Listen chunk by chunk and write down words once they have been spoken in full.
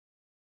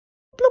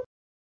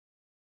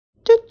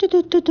Do, do,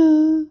 do, do,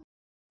 do.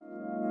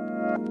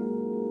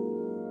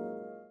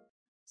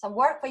 Some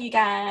work for you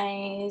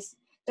guys.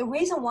 The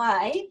reason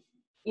why,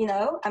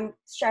 I'm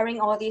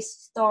sharing all these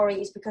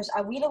stories because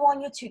I really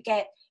want you to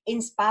get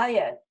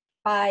inspired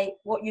by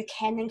what you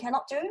can and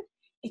cannot do.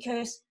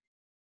 Because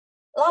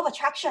law of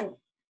attraction,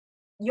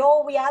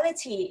 your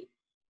reality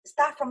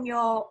start from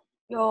your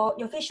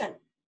vision,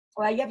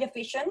 right? You have your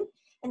vision,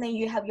 and then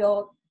you have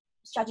your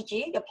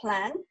strategy, your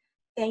plan,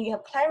 then you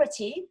have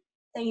clarity,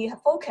 then you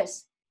have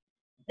focus,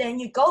 then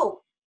you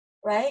go,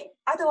 right?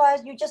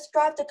 Otherwise, you just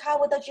drive the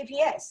car without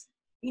GPS.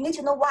 You need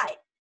to know why.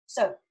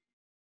 So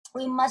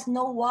we must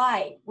know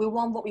why we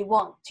want what we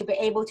want to be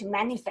able to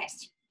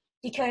manifest.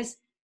 Because,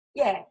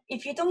 yeah,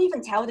 if you don't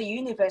even tell the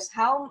universe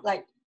how,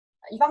 like,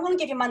 if I'm going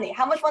to give you money,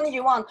 how much money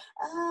you want?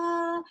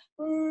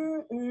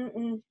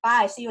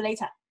 Bye, see you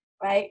later,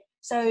 right?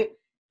 So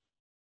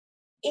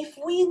if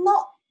we're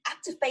not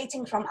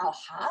activating from our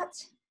heart,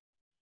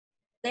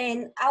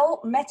 then our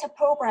meta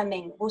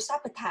programming will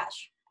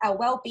sabotage our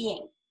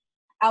well-being.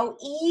 Our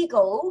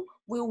ego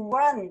will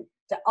run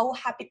the old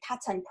habit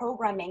pattern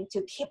programming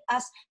to keep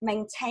us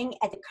maintained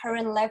at the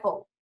current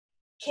level,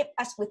 keep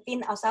us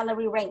within our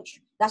salary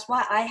range. That's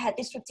why I had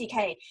this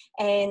 50K,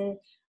 and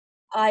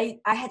I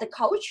had a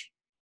coach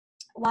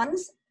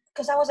once,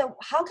 because I was like,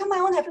 how come I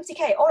only have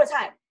 50K all the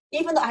time?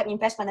 Even though I have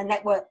investment and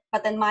network,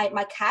 but then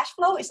my cash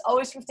flow is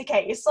always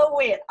 50K. It's so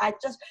weird. I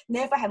just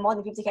never have more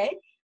than 50K.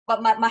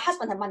 But my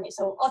husband had money,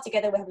 so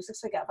altogether we have a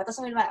 6-figure, but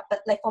doesn't really matter.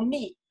 But like for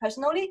me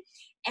personally,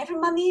 every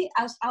money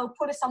I'll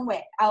put it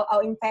somewhere. I'll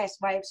invest,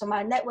 right? So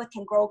my network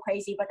can grow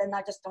crazy, but then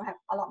I just don't have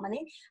a lot of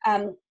money.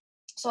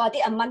 So I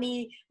did a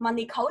money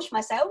coach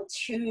myself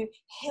to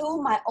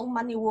heal my own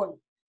money wound.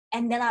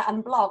 And then I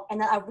unblocked,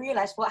 and then I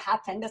realized what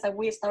happened. There's a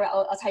weird story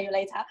I'll tell you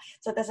later.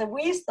 So there's a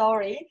weird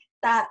story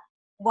that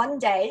one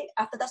day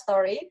after that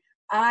story,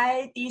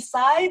 I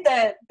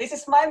decided this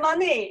is my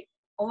money.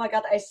 Oh my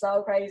God, it's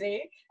so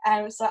crazy.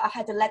 So I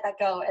had to let that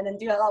go and then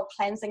do a lot of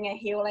cleansing and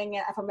healing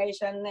and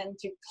affirmation and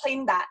to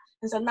clean that.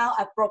 And so now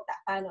I broke that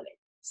finally.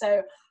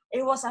 So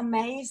it was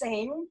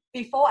amazing.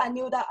 Before I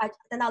knew that,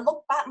 then I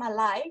look back my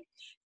life,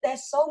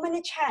 there's so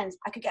many chances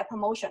I could get a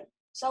promotion.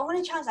 So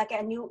many chances I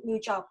get a new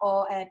job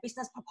or a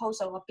business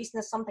proposal or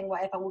business something,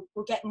 whatever,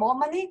 will get more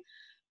money.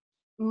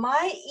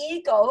 My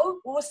ego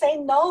will say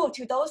no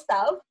to those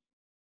stuff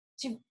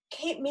to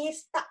keep me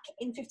stuck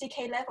in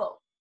 50K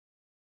level.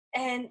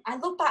 And I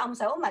look back and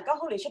say, oh my God,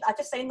 holy shit, I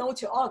just say no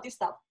to all of this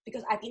stuff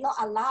because I did not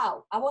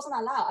allow. I wasn't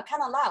allowed. I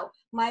can't allow.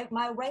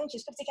 My range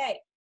is 50K.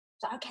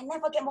 So I can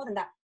never get more than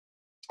that.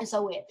 It's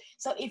so weird.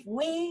 So if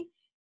we,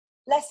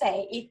 let's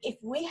say, if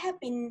we have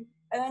been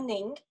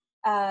earning,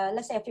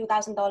 let's say a few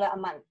 $1,000s a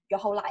month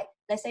your whole life.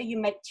 Let's say you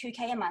make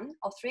 2K a month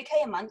or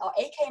 3K a month or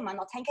 8K a month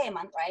or 10K a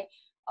month, right?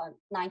 Or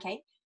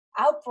 9K.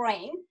 Our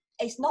brain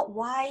is not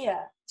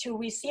wired to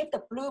receive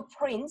the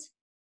blueprint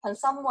from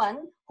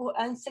someone who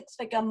earns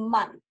 6-figure a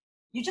month.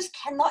 You just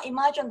cannot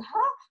imagine,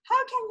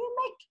 how can you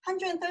make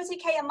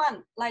 130K a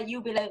month? Like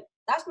you'll be like,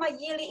 that's my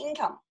yearly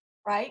income,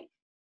 right?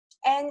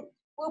 And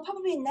we'll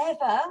probably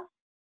never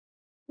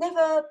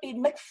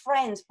make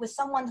friends with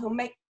someone who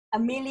make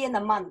 $1 million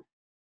a month,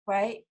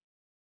 right?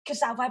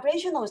 Because our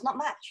vibrational is not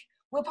matched.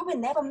 We'll probably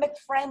never make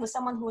friends with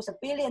someone who is a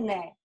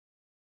billionaire.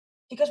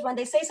 Because when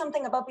they say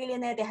something about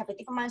billionaire, they have a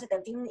different mindset, they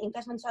have different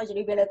investment strategy.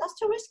 They'll be like, that's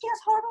too risky,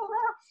 that's horrible,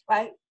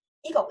 right?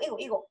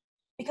 Ego.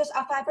 Because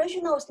our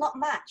vibrational is not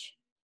matched.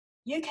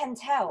 You can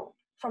tell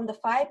from the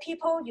 5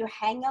 people you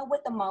hang out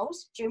with the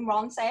most, Jim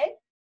Rohn said,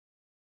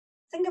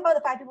 think about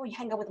the 5 people you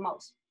hang out with the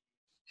most.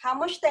 How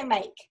much they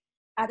make?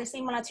 Are they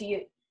similar to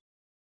you?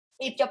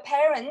 If your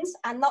parents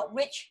are not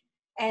rich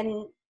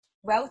and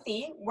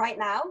wealthy right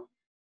now,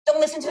 don't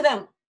listen to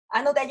them.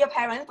 I know they're your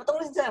parents, but don't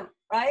listen to them,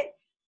 right?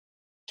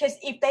 Because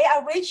if they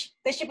are rich,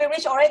 they should be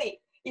rich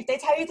already. If they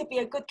tell you to be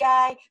a good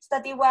guy,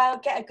 study well,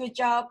 get a good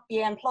job,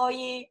 be an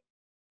employee,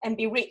 and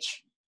be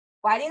rich,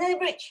 why didn't they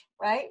be rich,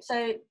 right?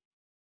 So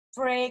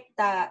break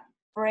that.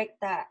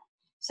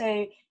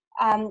 So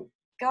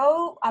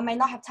go, I may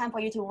not have time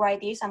for you to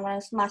write this. I'm going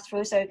to smash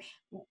through. So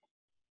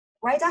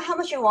write down how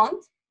much you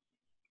want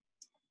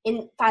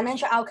in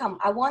financial outcome.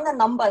 I want a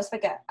numbers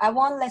figure. I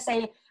want, let's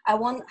say, I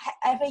want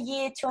every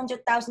year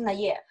 200,000 a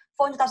year,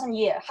 400,000 a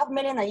year,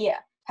 $500,000 a year.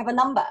 Have a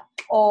number.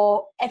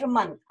 Or every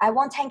month, I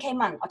want 10K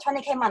month, or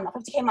 20K month, or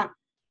 50K month,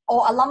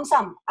 or a lump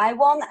sum. I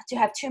want to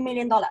have $2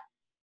 million,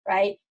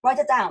 right? Write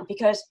it down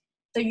because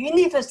the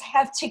universe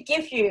have to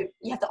give you.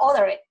 You have to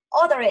order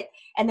it,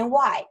 and then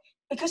why?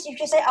 Because if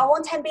you say I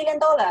want $10 billion,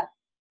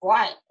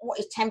 why? What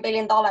is $10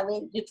 billion? I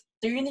mean,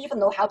 do you even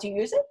know how to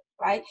use it?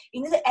 Right?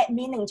 You need to add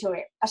meaning to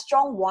it, a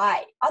strong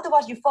why.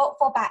 Otherwise, you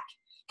fall back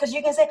because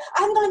you can say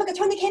I'm gonna make a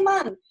 20K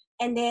month,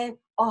 and then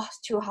it's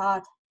too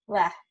hard,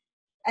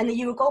 and then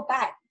you will go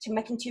back to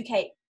making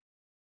 2K.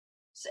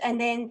 So, and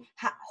then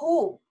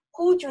who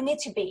do you need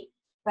to be,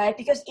 right?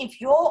 Because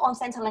if you're on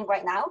Centrelink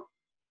right now,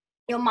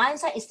 your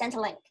mindset is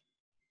Centrelink.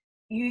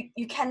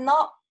 You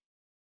cannot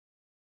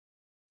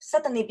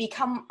suddenly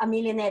become a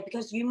millionaire,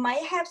 because you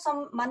might have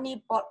some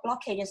money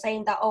blockage and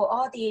saying that, oh,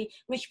 all the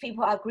rich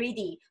people are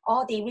greedy,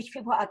 all the rich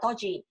people are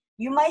dodgy.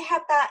 You might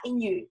have that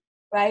in you,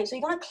 right? So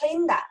you're going to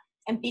clean that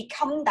and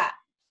become that,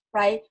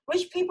 right?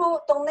 Rich people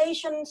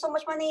donation so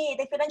much money,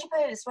 they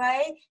philanthropists,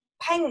 right?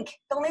 Pink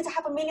donate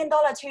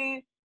 $500,000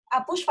 to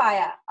a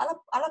bushfire. I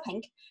love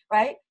Pink,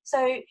 right?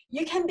 So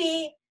you can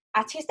be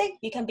artistic,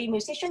 you can be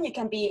musician, you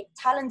can be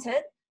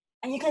talented,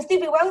 and you can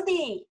still be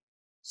wealthy.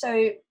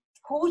 So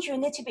who would you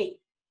need to be?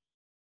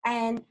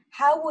 And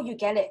how will you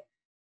get it?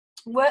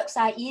 Works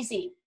are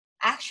easy.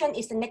 Action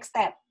is the next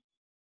step.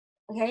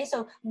 Okay,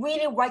 so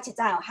really write it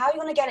down. How are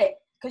you going to get it?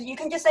 Because you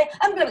can just say,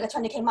 I'm going to make a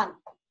 20K month.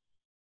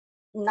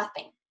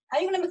 Nothing. How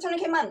are you going to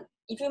make 20K month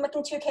if you're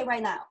making 2K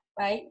right now,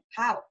 right?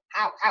 How,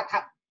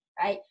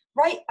 right?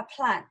 Write a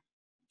plan.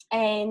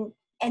 And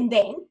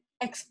then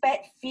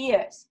expect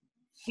fears.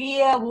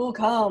 Fear will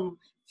come.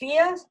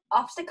 Fears,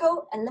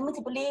 obstacle, and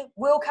limited belief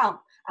will come.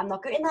 I'm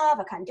not good enough,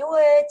 I can't do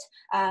it.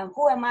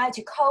 Who am I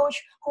to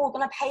coach? Who are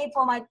gonna pay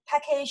for my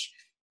package?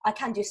 I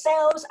can't do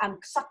sales, I'm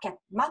stuck at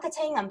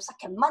marketing, I'm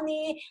stuck at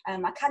money,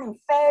 I can't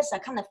invest, I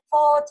can't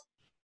afford,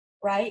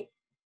 right?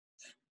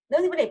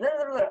 Limited belief, blah,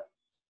 blah, blah.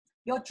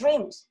 Your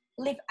dreams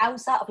live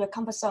outside of your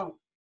comfort zone.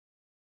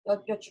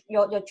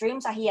 Your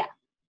dreams are here.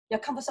 Your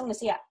comfort zone is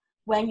here.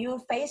 When you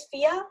face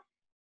fear,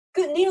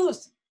 good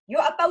news,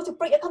 you're about to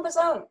break your comfort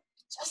zone.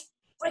 Just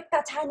break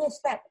that tiny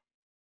step.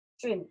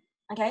 Dream,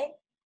 okay?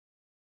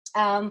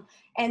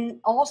 And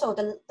also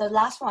the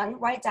last one,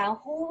 write down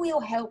who will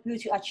help you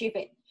to achieve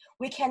it.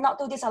 We cannot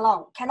do this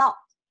alone, cannot.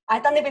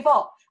 I've done it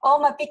before. All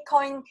my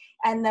Bitcoin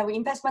and the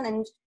investment,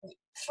 and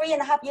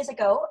 3.5 years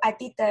ago, I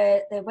did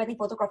the wedding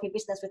photography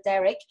business with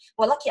Derek.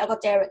 Well, lucky I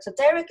got Derek. So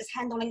Derek is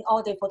handling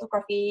all the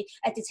photography,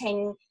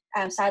 editing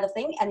side of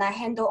things, and I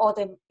handle all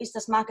the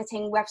business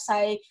marketing,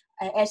 website,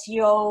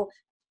 SEO,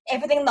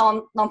 everything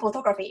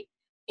non-photography.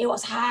 It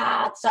was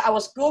hard. So I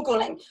was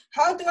Googling,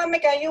 how do I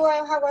make a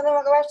URL, how do I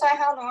make a website,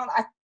 how do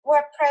I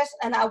WordPress,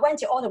 and I went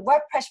to all the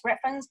WordPress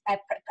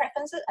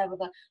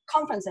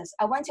conferences.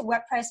 I went to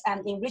WordPress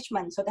in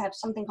Richmond, so they have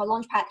something called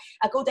Launchpad.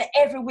 I go there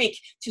every week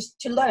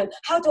to learn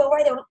how do I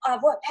write a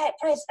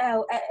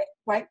WordPress,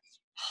 right?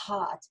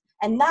 Hard.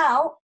 And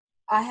now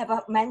I have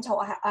a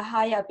mentor. I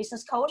hire a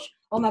business coach.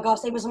 Oh my God,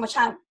 save me so much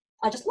time.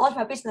 I just launched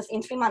my business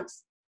in 3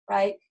 months,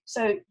 right?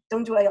 So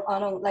don't do it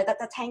alone. Like that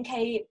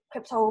 10K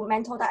crypto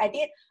mentor that I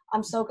did,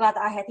 I'm so glad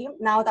that I had him.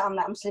 Now that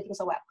I'm sleeping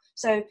so well.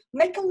 So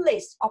make a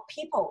list of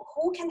people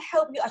who can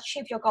help you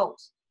achieve your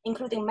goals,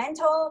 including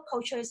mentor,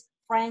 coaches,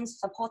 friends,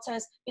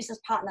 supporters, business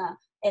partner,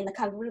 and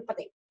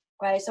accountability,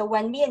 right? So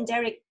when me and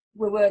Derek,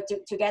 we were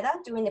together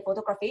doing the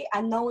photography,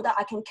 I know that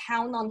I can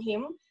count on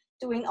him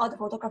doing all the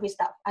photography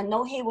stuff. I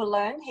know he will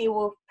learn, he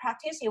will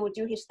practice, he will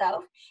do his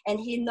stuff, and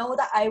he know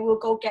that I will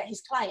go get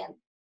his client,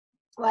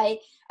 right?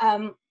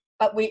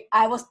 But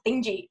I was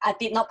stingy. I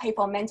did not pay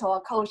for a mentor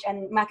or coach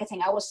and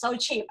marketing. I was so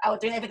cheap. I was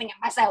doing everything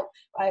myself,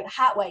 right?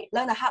 Hard way,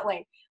 learn the hard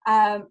way.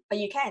 But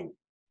you can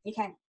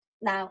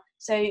now.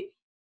 So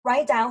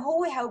write down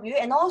who will help you.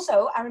 And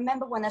also, I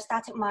remember when I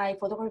started my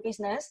photography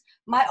business,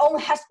 my own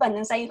husband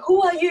and saying,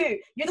 who are you?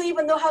 You don't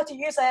even know how to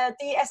use a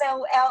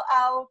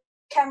DSLR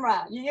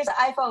camera. You use an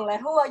iPhone.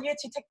 Like, who are you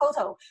to take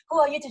photo? Who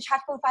are you to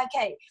charge for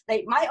 5K?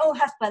 Like my own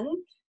husband,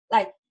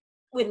 like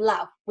with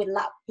love,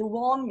 he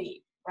warned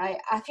me. Right?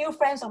 A few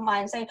friends of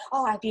mine say,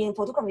 oh, I've been in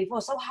photography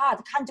before, so hard,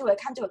 can't do it.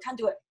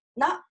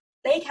 No,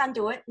 they can't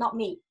do it, not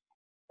me,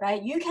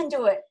 right? You can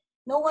do it.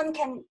 No one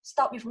can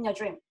stop you from your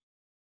dream,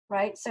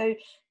 right? So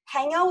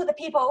hang out with the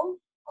people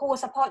who will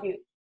support you.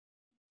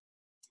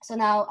 So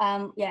now,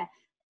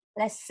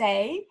 let's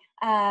say,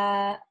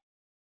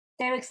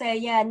 Derek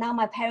said, yeah, now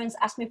my parents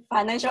ask me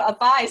financial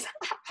advice.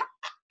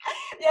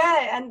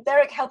 Yeah, and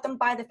Derek helped them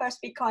buy the first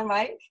Bitcoin,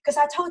 right? Because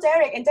I told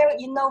Derek, and Derek,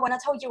 you know, when I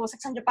told you it was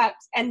 $600,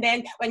 and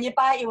then when you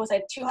buy it was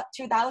like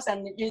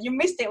 2,000. You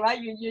missed it,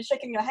 right? You're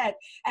shaking your head.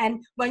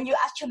 And when you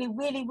actually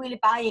really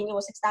buying, it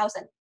was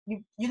 6,000.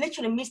 You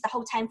literally missed the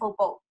whole tenfold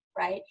boat,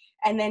 right?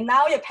 And then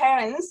now your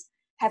parents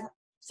have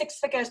 6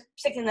 figures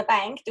sitting in the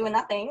bank doing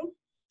nothing.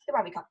 They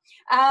probably can't.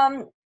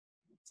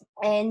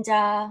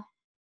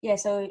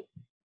 So.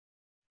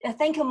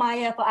 Thank you,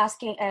 Maya, for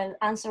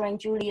answering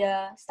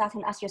Julia.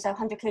 Starting to ask yourself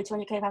 100K,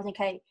 200K,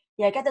 1,000K.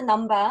 Yeah, get the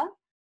number.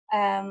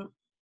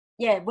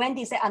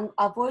 Wendy said,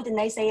 avoid the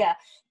naysayer.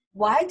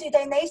 Why do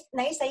they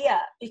naysayer?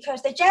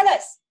 Because they're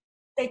jealous.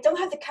 They don't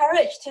have the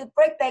courage to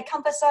break their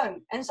comfort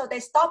zone. And so they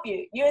stop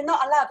you. You're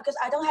not allowed because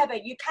I don't have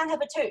it. You can't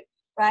have it too,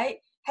 right?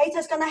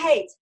 Haters gonna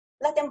hate.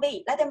 Let them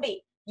be.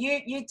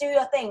 You do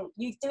your thing.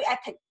 You do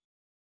epic.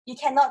 You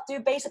cannot do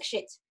basic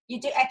shit.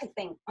 You do epic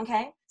thing,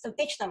 okay? So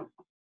ditch them.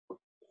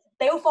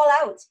 They will fall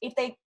out. If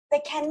they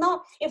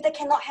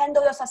cannot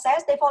handle your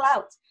success, they fall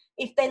out.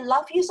 If they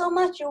love you so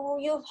much,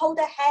 you hold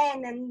their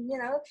hand and, you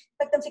know,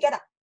 put them together.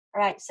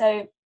 All right.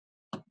 So,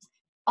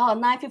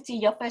 950,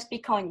 your first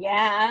Bitcoin.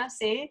 Yeah.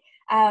 See.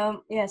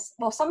 Yes.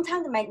 Well,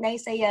 sometimes the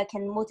naysayer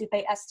can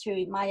motivate us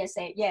to. Maya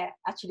say, yeah,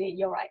 actually,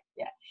 you're right.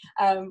 Yeah.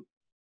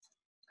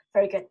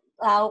 Very good.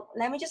 Now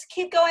let me just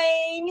keep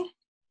going.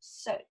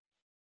 So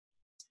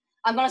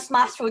I'm going to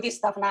smash through this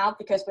stuff now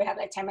because we have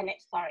like 10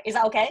 minutes. Sorry. Is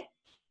that okay?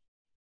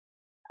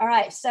 All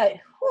right. So,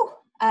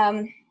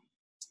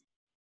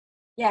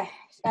 yeah.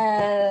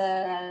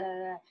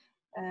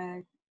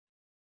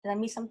 Did I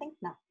miss something?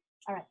 No.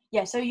 All right.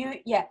 Yeah. So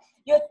you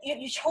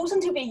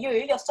chosen to be you.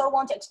 You so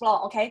want to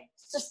explore. Okay.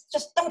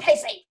 Just don't play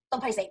safe.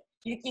 Don't play safe.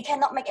 You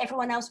cannot make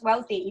everyone else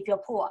wealthy if you're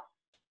poor.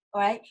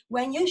 All right.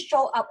 When you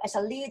show up as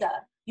a leader,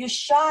 you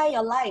shine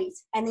your light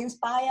and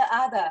inspire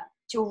others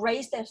to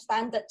raise their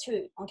standard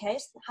too. Okay.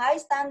 High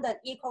standard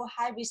equal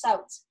high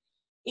results.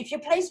 If you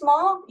play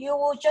small, you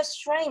will just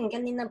shrink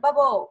and in a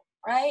bubble,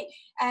 right?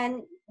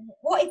 And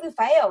what if we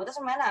fail? It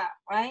doesn't matter,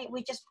 right?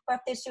 We just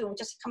birthday soon. We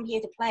just come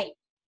here to play.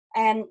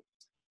 And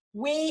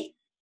you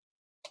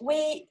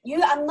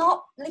are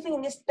not living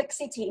in this big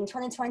city in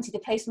 2020 to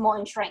play small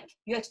and shrink.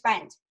 You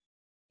expand.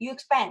 You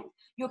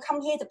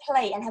come here to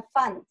play and have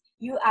fun.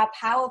 You are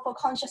powerful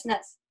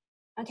consciousness.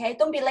 Okay,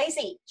 don't be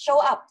lazy. Show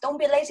up. Don't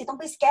be lazy.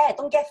 Don't be scared.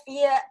 Don't get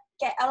fear.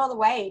 Get out of the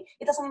way.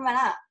 It doesn't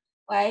matter,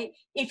 right?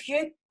 If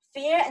you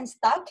fear and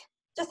stuck,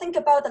 just think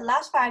about the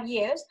last 5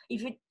 years.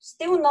 If you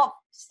still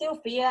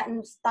fear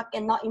and stuck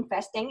and not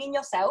investing in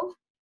yourself,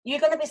 you're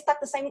going to be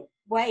stuck the same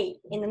way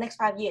in the next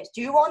 5 years.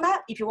 Do you want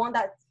that? If you want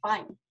that,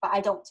 fine. But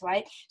I don't,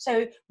 right?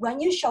 So when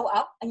you show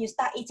up and you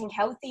start eating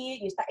healthy,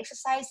 you start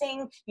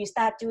exercising, you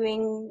start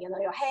doing,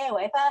 your hair,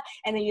 whatever,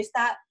 and then you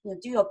start,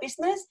 do your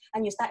business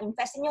and you start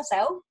investing in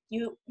yourself,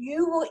 you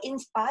will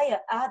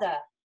inspire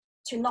others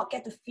to not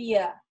get the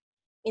fear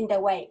in their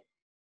way,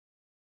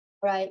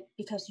 right?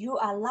 Because you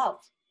are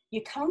love.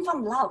 You come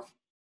from love.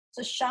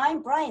 So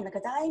shine bright like a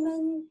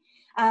diamond.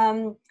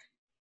 How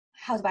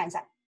to balance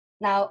that?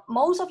 Now,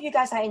 most of you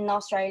guys are in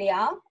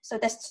Australia. So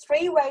there's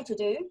 3 ways to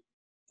do.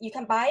 You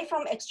can buy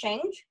from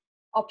exchange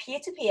or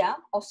peer-to-peer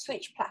or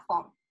switch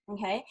platform.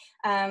 Okay.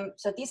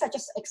 So these are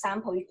just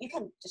examples. You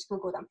can just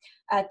Google them.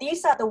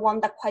 These are the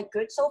ones that are quite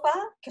good so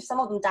far because some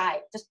of them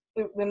die. Just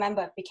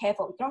remember, be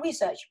careful. Don't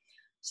research.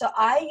 So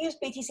I use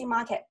BTC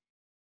Market.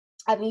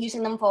 I've been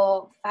using them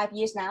for 5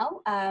 years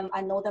now. I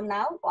know them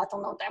now. Well, I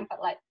don't know them, but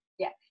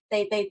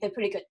they're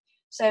pretty good.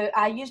 So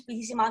I use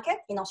BTC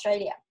Market in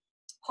Australia.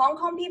 Hong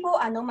Kong people,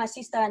 I know my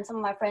sister and some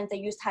of my friends, they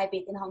use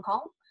Taibit in Hong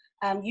Kong.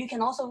 You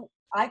can also,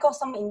 I got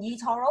some in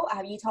eToro. I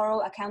have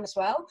eToro account as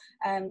well.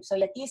 So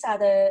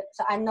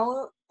I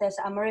know there's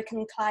an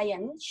American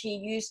client. She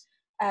used,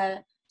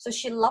 so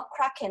she loved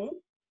Kraken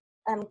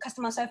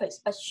customer service,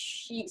 but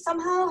she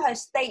somehow her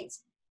state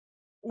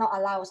not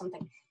allow or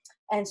something.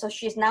 And so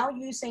she's now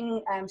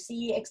using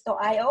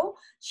CEX.io.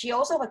 She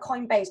also have a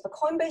Coinbase, but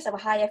Coinbase have a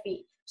higher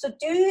fee. So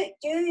do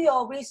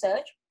your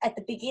research. At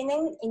the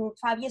beginning, in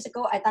 5 years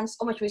ago, I done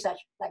so much research,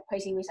 like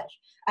crazy research.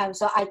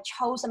 So I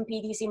chose some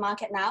BTC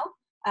Market now.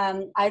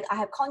 I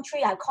have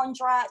Contri, I have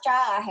Condra,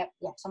 I have,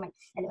 something.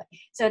 Anyway,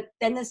 so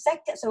then the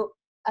second,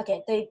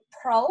 the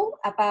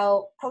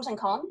pros and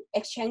cons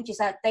exchange is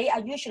that they are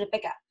usually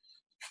bigger.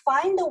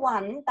 Find the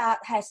one that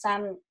has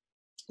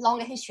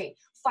longer history.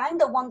 Find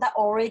the one that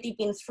already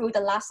been through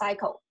the last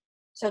cycle.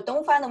 So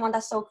don't find the one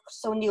that's so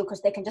new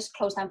because they can just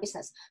close down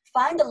business.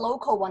 Find the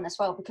local one as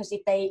well, because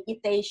if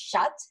they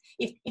shut,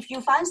 if you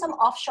find some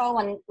offshore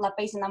one like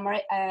based in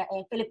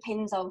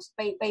Philippines or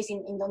based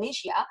in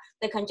Indonesia,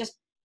 they can just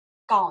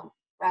gone,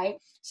 right?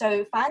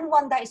 So find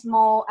one that is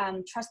more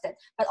trusted,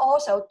 but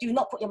also do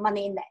not put your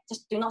money in there.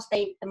 Just do not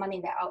stay the money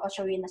in there. I'll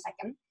show you in a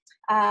second.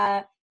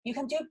 You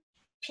can do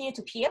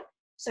peer-to-peer.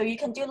 So you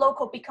can do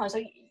local Bitcoin.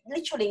 So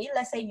literally,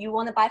 let's say you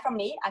want to buy from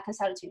me, I can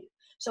sell it to you.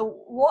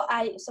 So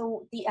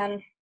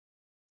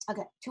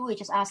two, we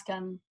just ask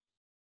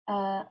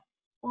what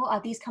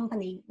are these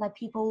companies? Like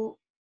people,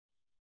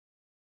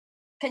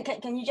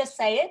 can you just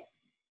say it?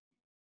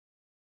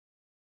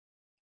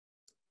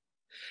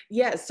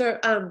 Yeah, so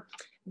are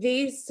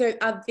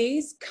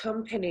these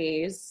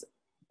companies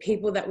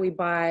people that we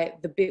buy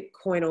the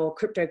Bitcoin or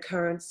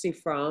cryptocurrency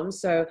from?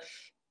 So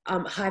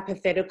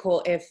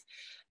hypothetical, if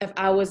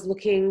I was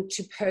looking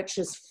to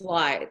purchase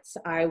flights,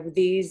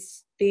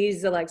 these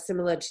are like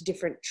similar to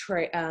different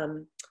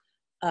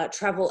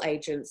travel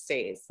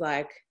agencies.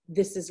 Like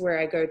this is where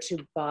I go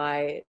to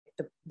buy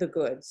the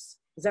goods.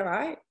 Is that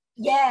right?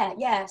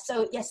 Yeah.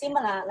 So yeah,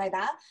 similar like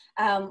that.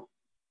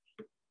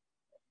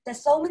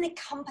 There's so many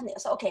companies.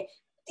 So okay,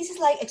 this is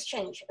like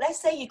exchange.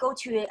 Let's say you go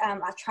to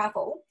a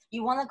travel.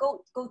 You want to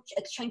go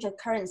exchange a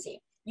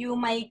currency. You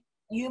might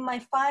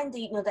find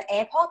the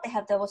airport. They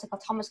have what's it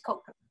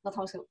called,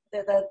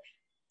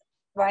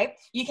 right?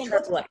 You can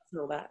Travel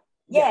and all that.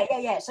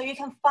 Yeah. So you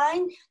can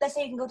find, let's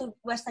say you can go to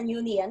Western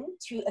Union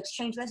to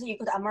exchange. Let's say you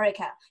go to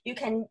America. You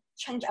can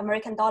change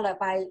American dollar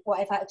by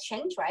whatever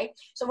exchange, right?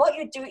 So what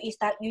you do is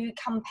that you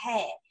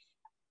compare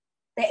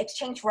the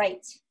exchange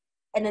rate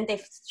and then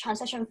the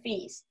transaction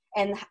fees,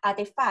 and are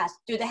they fast?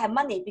 Do they have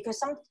money?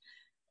 Because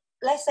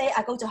let's say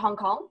I go to Hong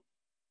Kong,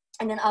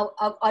 and then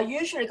I'll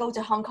usually go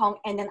to Hong Kong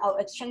and then I'll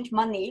exchange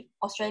money,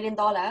 Australian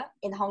dollar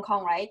in Hong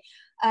Kong, right?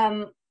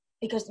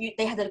 Because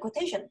they have the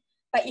quotation.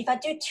 But if I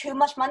do too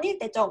much money,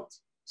 they don't.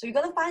 So you're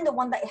gonna find the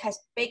one that has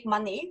big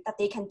money that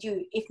they can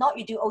do. If not,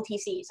 you do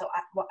OTC. So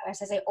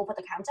as I say, over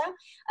the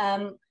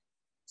counter.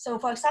 So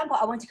for example,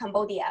 I went to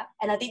Cambodia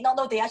and I did not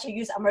know they actually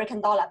use American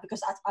dollar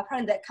because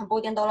apparently the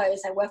Cambodian dollar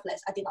is like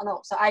worthless. I did not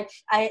know. So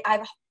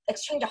I've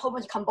exchanged a whole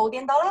bunch of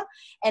Cambodian dollar,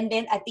 and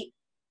then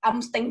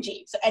I'm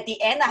stingy. So at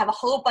the end, I have a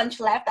whole bunch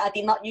left that I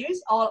did not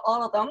use, all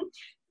of them.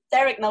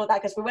 Derek knows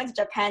that because we went to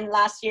Japan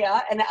last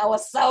year and I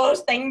was so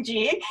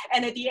stingy.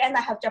 And at the end,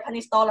 I have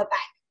Japanese dollar back.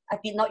 I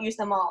did not use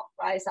them all,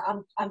 right? So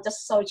I'm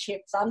just so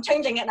cheap. So I'm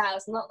changing it now.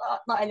 It's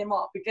not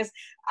anymore because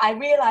I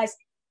realized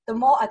the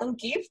more I don't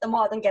give, the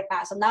more I don't get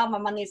back. So now my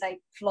money is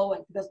like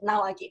flowing because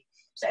now I give.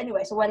 So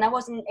anyway, so when I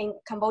was in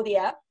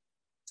Cambodia,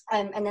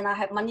 and then I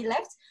have money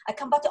left, I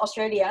come back to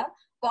Australia.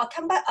 But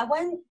I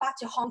went back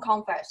to Hong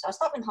Kong first. So I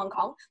stopped in Hong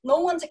Kong. No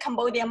one took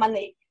Cambodia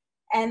money.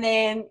 And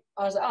then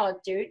I was like, oh,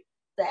 dude,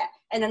 there.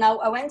 And then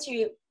I went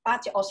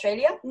back to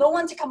Australia. No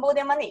one took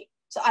Cambodia money.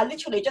 So I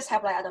literally just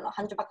have like, I don't know,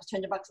 $100 or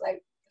 $200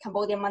 like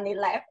Cambodian money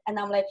left. And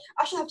I'm like,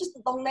 I should have just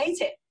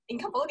donated in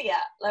Cambodia.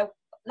 Like,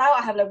 now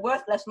I have like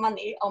worthless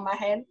money on my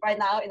hand right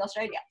now in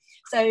Australia.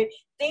 So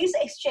these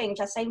exchange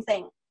are same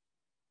thing.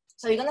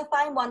 So you're gonna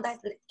find one that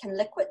can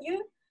liquid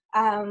you.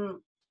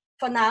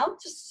 For now,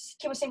 just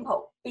keep it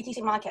simple.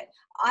 BTC market.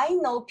 I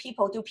know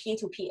people do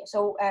peer-to-peer.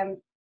 So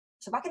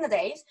back in the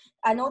days,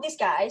 I know this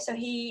guy. So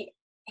he's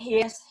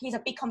a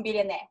Bitcoin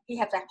billionaire. He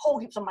has like whole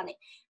heaps of money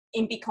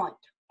in Bitcoin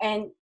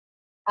and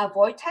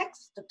avoid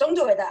tax. Don't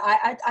do it.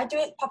 I do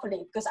it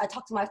properly because I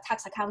talk to my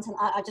tax accountant.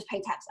 I just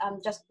pay tax. I'm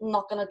just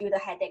not gonna do the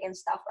headache and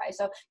stuff, right?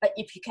 So, but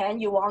if you can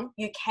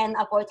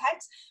avoid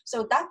tax.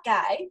 So that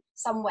guy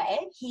somewhere,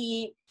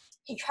 he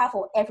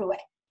traveled everywhere.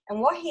 And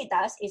what he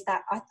does is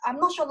that I'm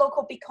not sure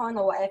local Bitcoin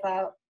or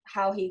whatever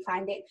how he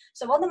find it.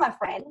 So one of my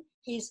friend,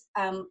 he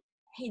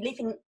live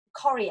in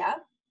Korea,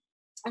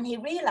 and he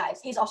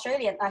realized he's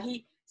Australian.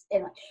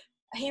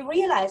 He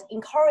realized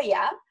in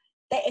Korea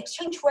the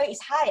exchange rate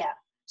is higher.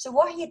 So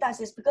what he does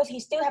is because he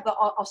still have an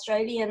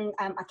Australian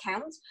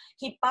account,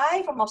 he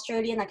buy from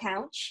Australian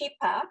account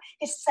cheaper.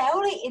 He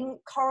sell it in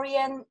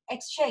Korean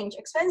exchange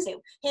expensive.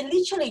 He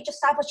literally just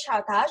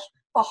sabotage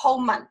for a whole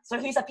month. So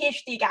he's a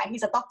PhD guy.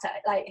 He's a doctor.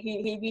 Like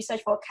he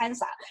researched for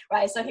cancer,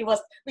 right? So he was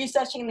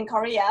researching in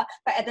Korea,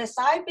 but at the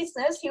side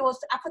business, he was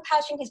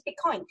advertising his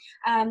Bitcoin.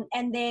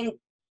 And then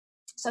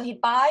so he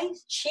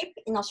buys cheap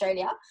in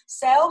Australia,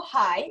 sell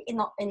high in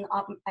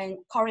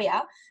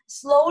Korea,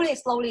 slowly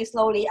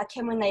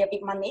accumulate a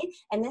bit money,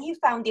 and then he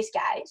found this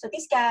guy. So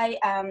this guy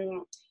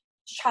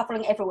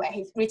traveling everywhere.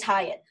 He's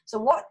retired. So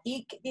what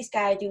this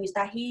guy do is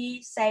that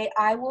he say,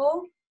 I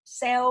will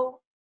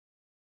sell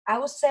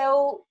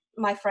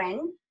my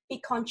friend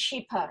Bitcoin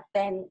cheaper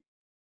than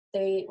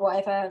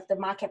whatever the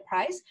market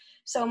price.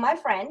 So my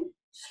friend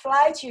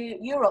fly to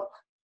Europe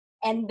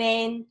and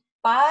then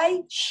buy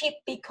cheap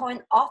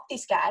Bitcoin off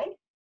this guy.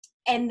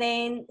 And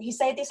then he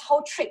said this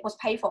whole trip was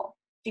paid for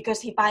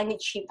because he buying it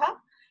cheaper.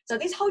 So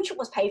this whole trip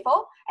was paid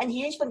for, and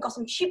he even got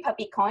some cheaper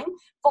Bitcoin.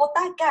 For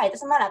that guy, it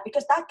doesn't matter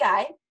because that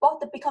guy bought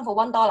the Bitcoin for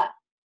 $1.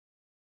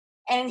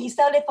 And he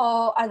sold it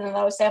for, I don't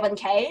know,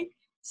 7K.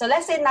 So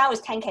let's say now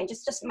it's 10K,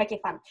 just make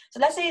it fun. So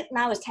let's say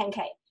now it's 10K.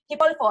 He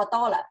bought it for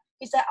 $1.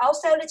 He said, I'll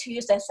sell it to you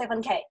at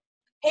 7K.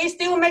 He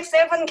still makes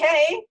 7K,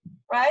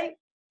 right?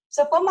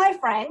 So for my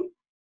friend,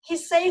 he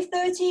saved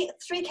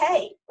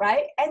 33K,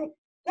 right? And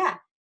yeah,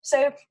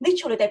 so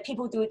literally that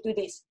people do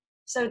this.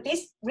 So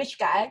this rich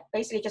guy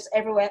basically just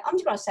everywhere, I'm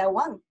just gonna sell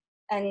one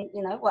and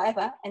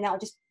whatever, and I'll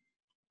just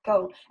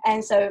go.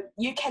 And so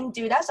you can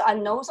do that. So I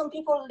know some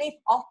people live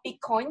off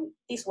Bitcoin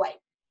this way.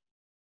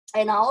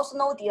 And I also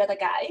know the other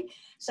guy.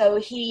 So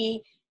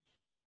he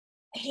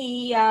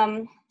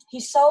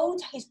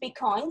sold his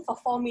Bitcoin for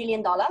 $4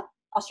 million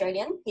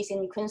Australian. He's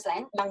in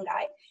Queensland, young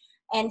guy.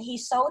 And he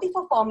sold it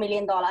for $4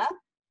 million.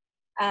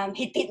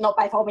 He did not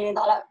buy $4 million.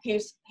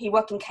 He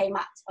worked in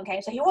Kmart. Okay,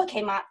 so he worked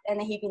Kmart, and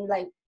then he been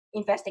like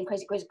investing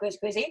crazy.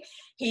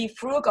 He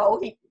frugal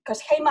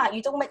because Kmart,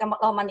 you don't make a lot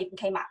of money from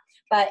Kmart.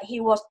 But he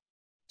was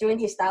doing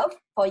his stuff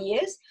for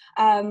years.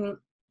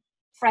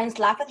 Friends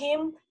laugh at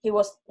him. He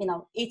was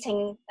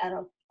eating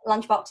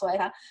lunchbox or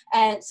whatever,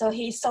 and so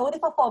he sold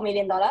it for $4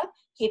 million.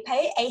 He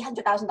paid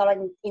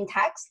 $800,000 in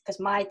tax because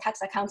my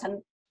tax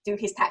accountant do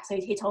his tax. So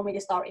he told me the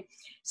story.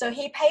 So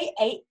he paid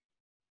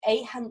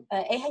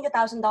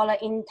 $800,000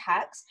 in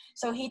tax.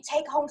 So he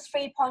take home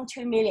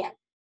 3.2 million.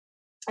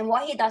 And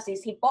what he does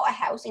is he bought a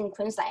house in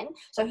Queensland.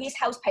 So his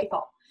house paid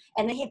for.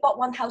 And then he bought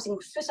one house in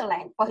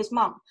Switzerland for his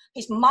mom.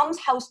 His mom's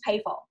house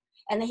paid for.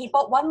 And then he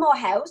bought one more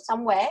house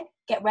somewhere,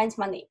 get rent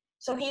money.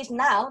 So he's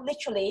now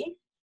literally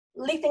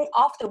living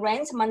off the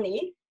rent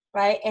money,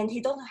 right? And he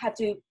don't have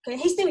to,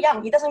 he's still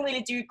young. He doesn't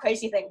really do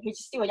crazy things. He's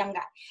still a young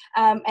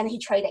guy. And he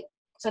trading.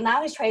 So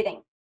now he's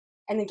trading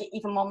and then get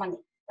even more money.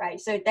 Right,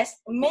 so there's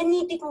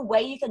many different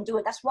ways you can do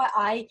it. That's why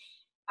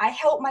I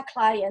help my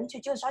client to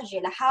do a strategy.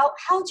 Like how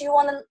do you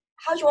want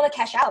to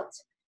cash out?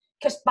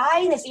 Because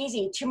buying is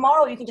easy.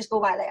 Tomorrow you can just go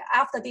buy. Like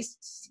after this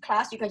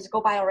class, you can just go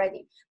buy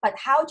already. But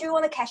how do you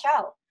want to cash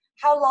out?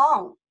 How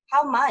long?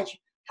 How much?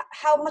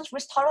 how much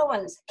risk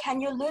tolerance? Can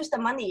you lose the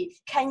money?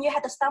 Can you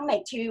have the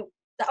stomach to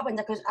the up and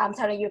down? Because I'm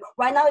telling you,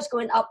 right now it's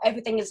going up.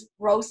 Everything is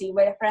rosy.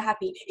 We're very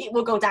happy. It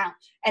will go down,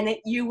 and then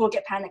you will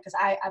get panicked because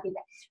I've been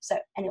there. So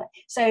anyway,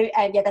 so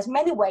yeah, there's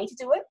many ways to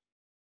do it.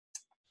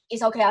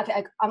 It's okay.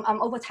 Okay,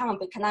 I'm over time,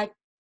 but can I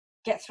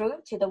get through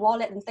to the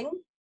wallet and thing?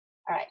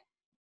 All right,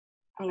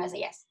 I'm gonna say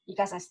yes. You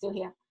guys are still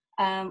here.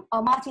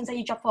 Oh, Martin said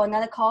you dropped for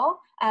another call.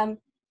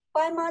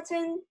 Bye,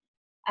 Martin.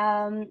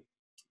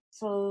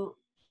 So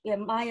yeah,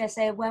 Maya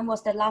said, when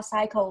was the last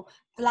cycle?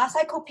 The last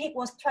cycle peak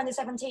was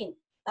 2017.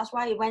 That's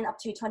why it went up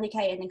to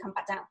 20K and then come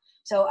back down.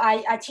 So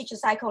I teach a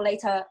cycle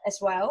later as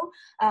well.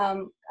 I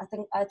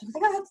think I have the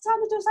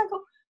time to do a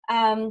cycle.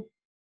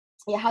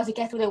 Yeah, how to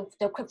get through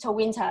the crypto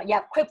winter. Yeah,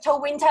 crypto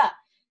winter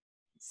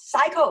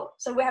cycle.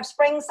 So we have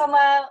spring,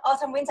 summer,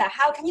 autumn, winter.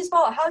 How can you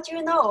spot? How do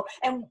you know?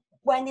 And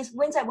when it's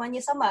winter, when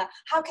it's summer,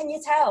 how can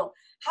you tell?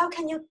 How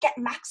can you get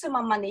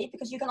maximum money?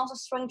 Because you can also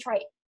swing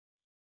trade.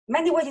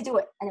 Many ways to do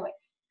it. Anyway,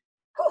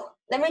 cool.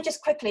 Let me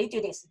just quickly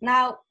do this.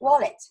 Now,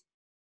 wallet.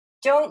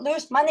 Don't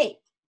lose money.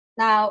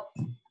 Now,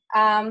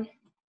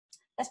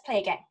 let's play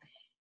again.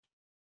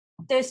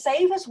 The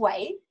safest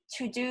way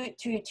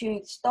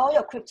to store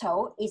your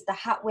crypto is the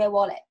hardware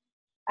wallet.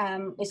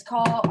 It's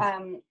called,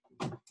 I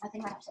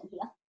think I have some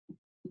here.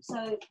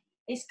 So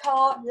it's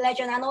called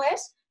Ledger Nano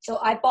S. So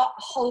I bought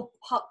a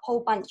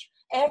whole bunch.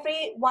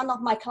 Every one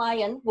of my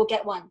clients will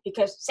get one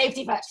because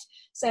safety first.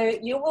 So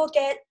you will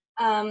get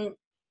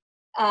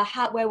a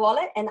hardware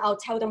wallet, and I'll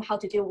tell them how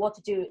to do what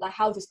to do, like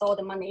how to store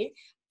the money,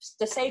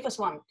 the safest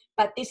one.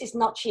 But this is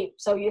not cheap,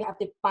 so you have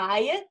to buy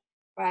it,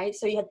 right?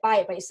 So you have to buy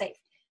it, but it's safe.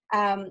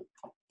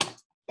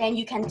 Then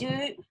you can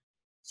do,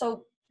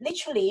 so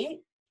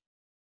literally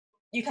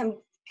you can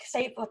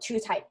save for two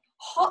types: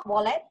 hot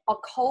wallet or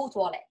cold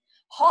wallet.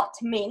 Hot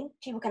means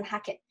people can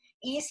hack it,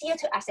 easier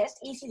to access,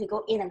 easy to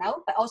go in and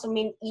out, but also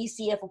mean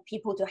easier for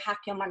people to hack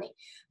your money.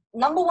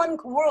 Number one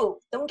rule: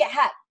 don't get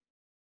hacked,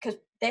 because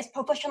there's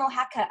professional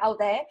hacker out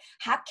there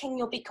hacking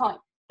your Bitcoin.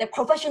 They're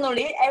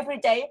professionally every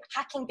day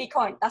hacking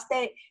Bitcoin. That's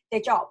their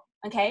job.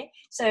 Okay,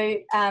 so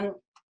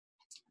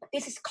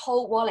this is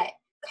cold wallet.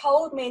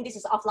 Cold means this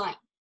is offline.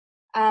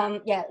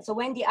 Yeah, so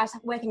when they ask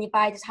where can you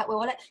buy this hardware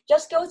wallet,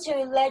 just go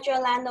to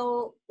Ledger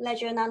Nano,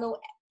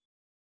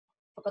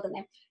 forgot the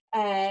name.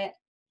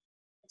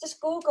 Just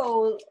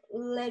Google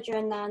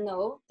Ledger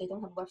Nano. They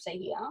don't have a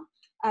website here.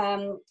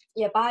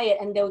 Yeah, buy it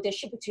and they'll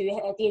ship it to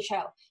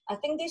DHL. I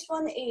think this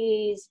one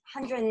is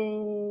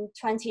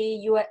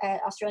 120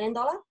 Australian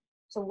dollar,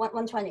 so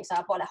 120. So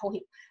I bought a whole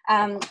heap.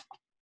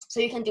 So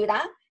you can do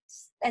that,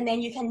 and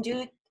then you can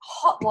do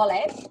hot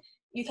wallet.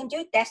 You can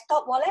do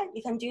desktop wallet.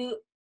 You can do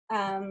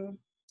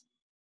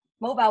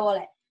mobile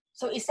wallet.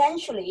 So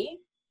essentially,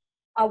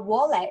 a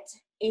wallet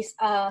is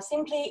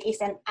simply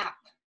an app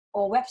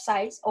or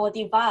website or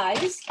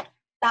device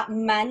that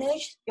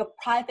manage your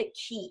private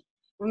key.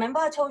 Remember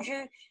I told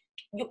you,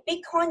 your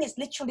Bitcoin is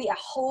literally a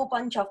whole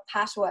bunch of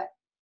passwords.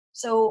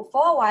 So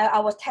for a while, I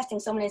was testing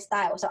so many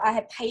styles. So I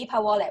had paper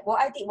wallet.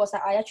 What I did was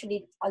that I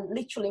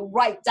literally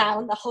write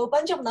down a whole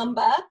bunch of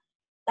number.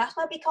 That's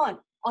my Bitcoin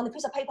on a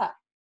piece of paper,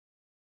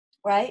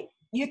 right?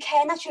 You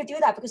can actually do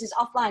that because it's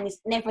offline.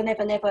 It's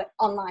never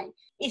online.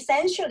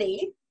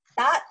 Essentially,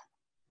 that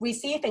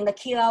receiving the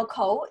QR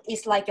code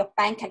is like your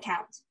bank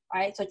account,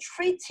 right? So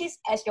treat it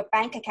as your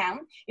bank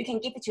account. You can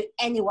give it to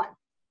anyone,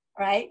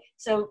 right?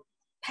 So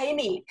pay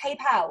me,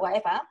 PayPal,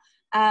 whatever.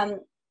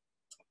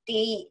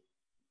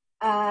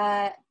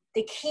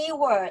 The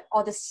keyword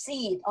or the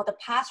seed or the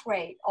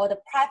password or the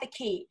private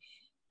key,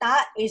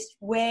 that is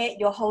where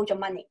you hold your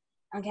money,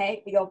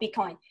 okay, your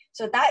Bitcoin.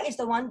 So that is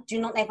the one.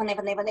 Do not never give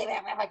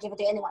it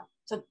to anyone.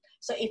 So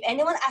if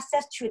anyone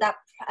access to that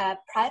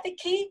private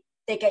key,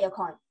 they get your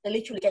coin. They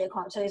literally get your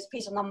coin. So it's a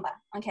piece of number,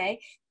 okay?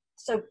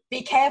 So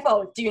be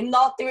careful. Do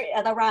not do it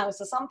around.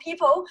 So some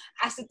people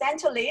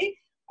accidentally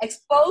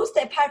expose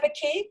their private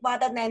key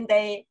rather than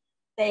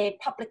their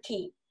public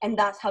key, and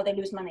that's how they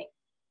lose money.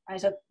 Right?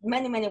 So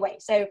many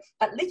ways. So,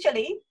 but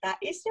literally, that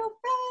is your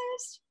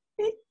first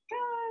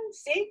Bitcoin.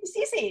 See, it's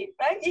easy,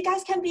 right? You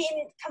guys can be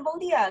in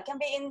Cambodia, can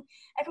be in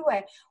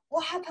everywhere.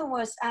 What happened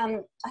was, I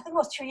think it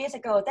was 2 years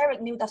ago,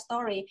 Derek knew the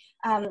story.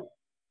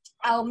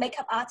 Our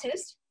makeup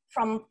artist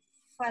from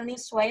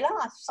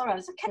Venezuela, sorry,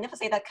 I can never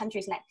say that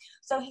country's name.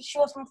 So she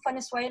was from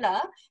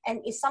Venezuela,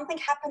 and if something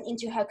happened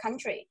into her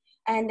country,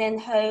 and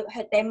then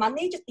their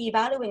money just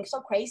devaluing so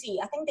crazy.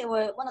 I think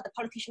one of the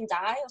politicians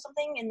died or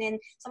something, and then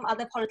some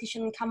other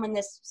politician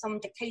communist, some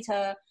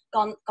dictator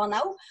gone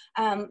out.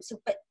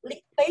 But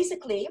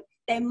basically,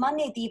 their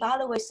money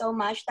devalued so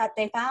much that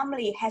their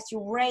family has to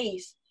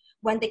raise.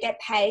 When they get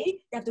paid,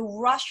 they have to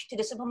rush to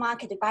the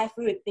supermarket to buy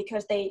food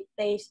because they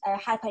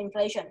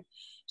hyperinflation.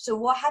 So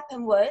what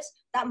happened was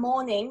that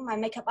morning, my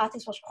makeup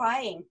artist was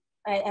crying.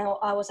 And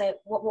I was like,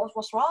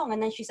 what's wrong?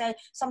 And then she said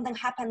something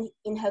happened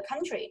in her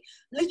country.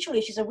 Literally,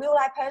 she's a real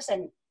life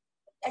person,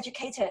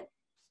 educated.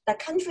 The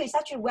country is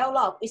actually well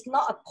off. It's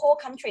not a poor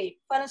country.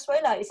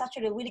 Venezuela is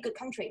actually a really good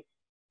country.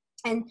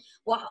 And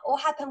what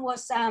happened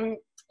was,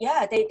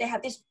 they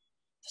have this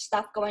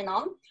stuff going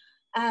on.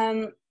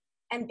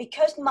 And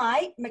because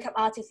my makeup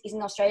artist is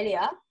in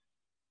Australia,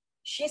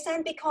 she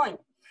sent Bitcoin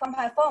from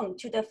her phone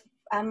to the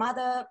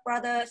mother,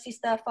 brother,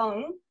 sister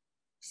phone,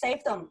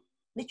 save them,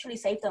 literally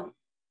save them.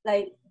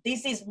 Like,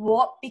 this is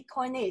what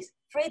Bitcoin is,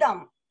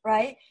 freedom,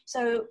 right?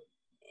 So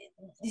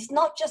it's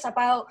not just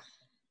about,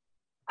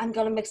 I'm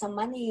gonna make some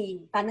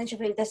money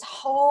financially. There's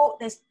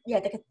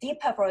like a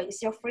deeper for it.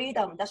 It's your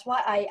freedom. That's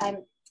why I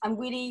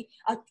really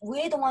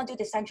don't want to do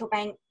the central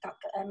bank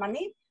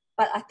money,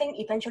 but I think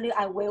eventually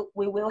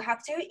we will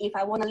have to if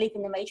I want to live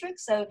in the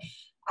matrix. So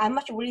I'm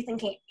actually really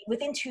thinking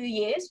within 2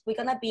 years we're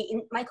gonna be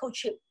in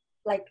microchip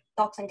like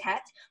dogs and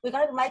cats. We're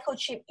gonna be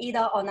microchip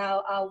either on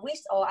our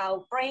wrist or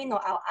our brain or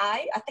our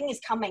eye. I think it's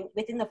coming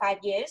within the 5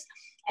 years,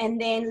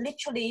 and then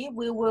literally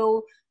we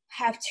will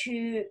have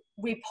to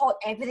report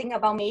everything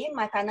about me,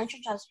 my financial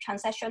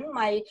transaction,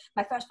 my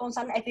first phone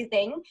son,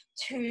 everything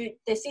to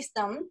the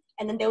system,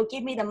 and then they'll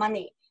give me the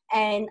money.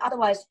 And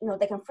otherwise,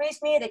 they can freeze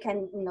me, they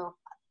can,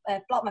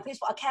 block my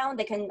Facebook account,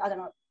 they can, I don't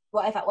know,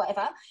 whatever.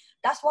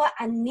 That's why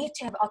I need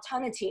to have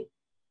alternative,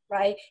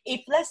 right?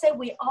 If let's say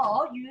we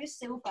all use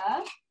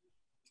silver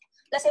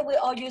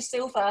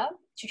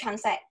to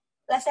transact.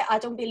 Let's say I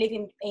don't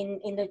believe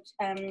in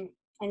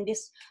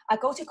this, I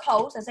go to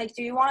Coles and say,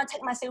 do you want to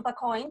take my silver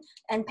coin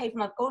and pay for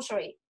my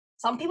grocery?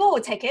 Some people will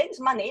take it, it's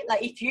money.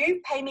 Like, if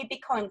you pay me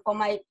Bitcoin for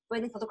my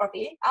wedding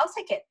photography, I'll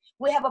take it.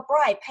 We have a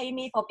bride pay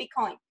me for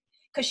Bitcoin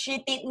because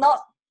she did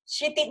not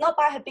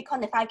buy her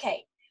Bitcoin at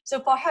 5K. So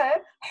for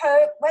her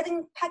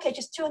wedding package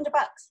is $200.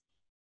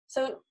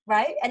 So,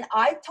 right, and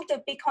I took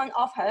the Bitcoin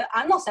off her.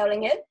 I'm not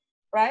selling it,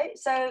 right?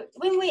 So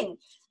win-win.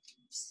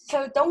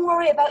 So don't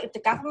worry about if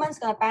the government's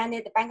gonna ban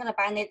it, the bank gonna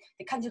ban it,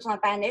 the country's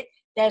gonna ban it.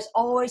 There's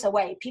always a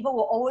way. People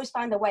will always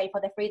find a way for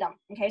their freedom.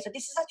 Okay, so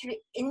this is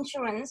actually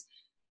insurance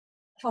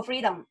for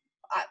freedom.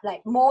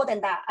 Like, more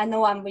than that. I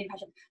know I'm really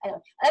passionate.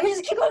 Anyway, let me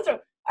just keep going through.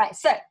 All right,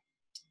 so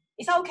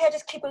it's okay.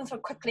 Just keep going through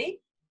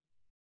quickly.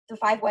 The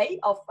 5 ways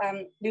of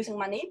losing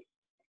money.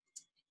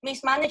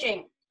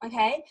 Mismanaging.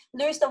 Okay,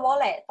 lose the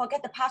wallet,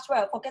 forget the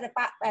password, forget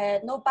the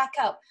no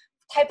backup,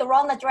 type the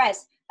wrong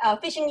address.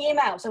 Phishing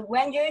email. So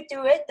when you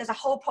do it, there's a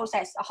whole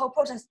process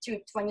to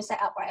when you set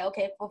up, right?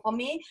 Okay, for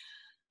me,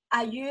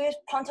 I use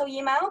Pronto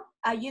email,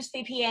 I use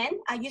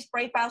VPN, I use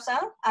Brave browser.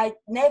 I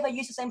never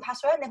use the same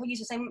password, never use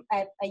the same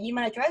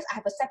email address. I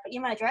have a separate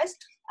email address.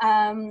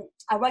 I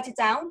write it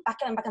down, back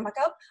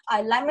up.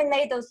 I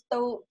laminate those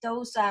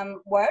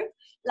words,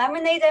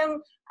 laminate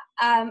them,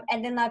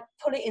 and then I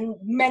put it in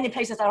many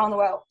places around the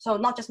world. So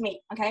not just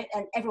me, okay,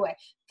 and everywhere.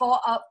 For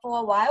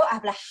a while, I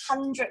have like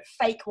 100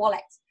 fake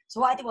wallets. So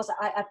what I did was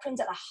I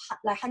printed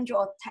like 100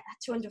 or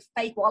 200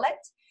 fake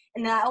wallets,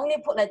 and then I only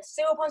put like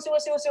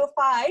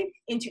 0.0005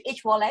 into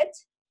each wallet.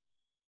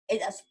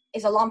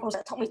 It's a long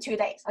process. It took me 2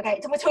 days. Okay,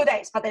 it took me 2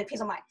 days, but then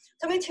peace of mind.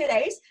 It took me 2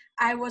 days.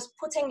 I was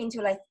putting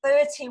into like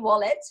 30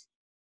 wallets,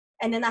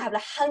 and then I have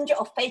like 100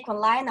 of fake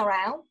one lying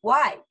around.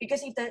 Why?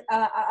 Because if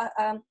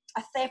a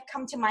thief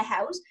come to my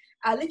house,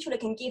 I literally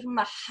can give him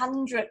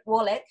 100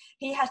 wallet.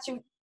 He has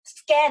to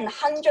scan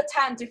 100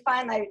 times to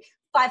find like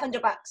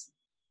 $500.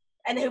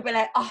 And he'll be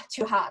like, oh,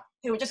 too hard.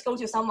 He will just go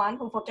to someone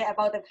who forget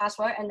about the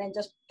password and then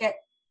just get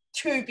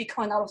 2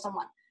 Bitcoin out of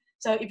someone.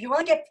 So if you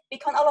want to get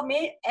Bitcoin out of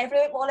me, every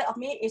wallet of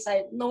me is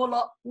like no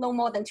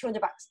more than $200.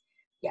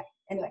 Yeah.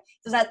 Anyway,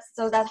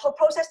 so that whole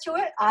process to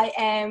it, I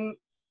am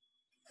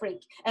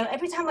freak. And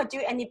every time I do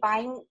any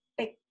buying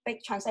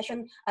big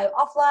transaction, I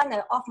offline,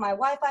 I off my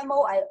Wi-Fi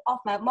mode, I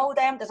off my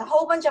modem. There's a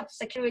whole bunch of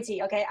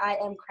security. Okay, I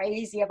am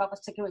crazy about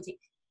security.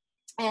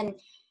 And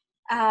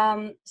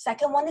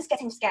second one is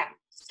getting scammed.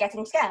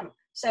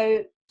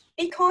 So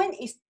Bitcoin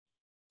is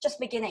just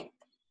beginning.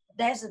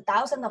 There's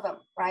 1,000 of them,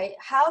 right?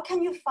 How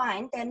can you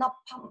find they're not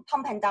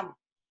pump and dump?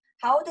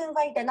 How do you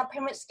find they're not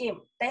pyramid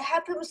scheme? They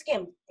have pyramid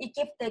scheme. It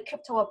gives the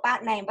crypto a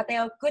bad name, but they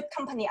are a good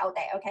company out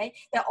there, okay?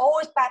 They're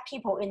always bad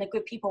people in a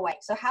good people way.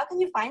 So how can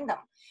you find them,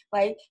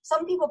 right?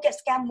 Some people get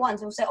scammed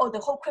once and say, oh, the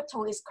whole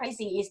crypto is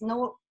crazy. It's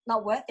not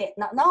worth it.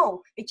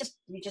 No, you just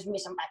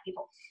meet some bad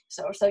people.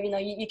 So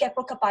you get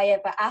broken by an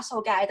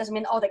asshole guy. It doesn't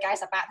mean all the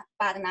guys are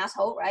bad and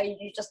asshole, right?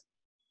 You just,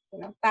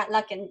 bad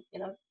luck and,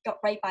 got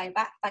raped by a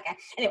bad guy.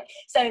 Anyway,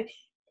 so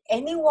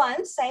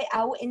anyone say,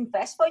 I will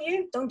invest for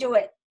you, don't do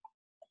it.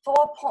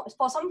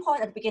 For some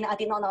point at the beginning, I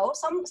did not know.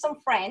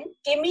 Some friend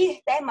gave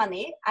me their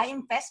money. I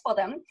invest for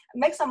them,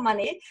 make some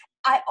money.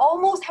 I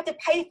almost have to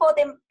pay for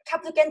them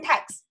capital gain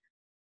tax.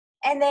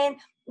 And then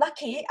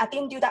lucky, I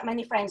didn't do that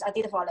many friends. I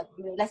did it for like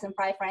less than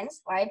 5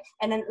 friends, right?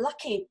 And then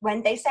lucky,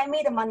 when they send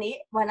me the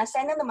money, when I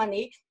send them the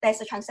money,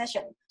 there's a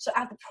transaction. So I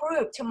have to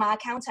prove to my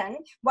accountant,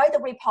 write the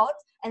report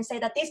and say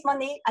that this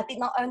money, I did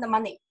not earn the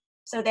money.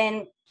 So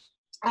then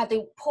I have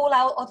to pull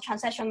out all the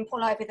transaction,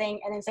 pull out everything,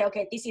 and then say,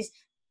 okay, this is,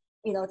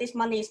 this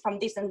money is from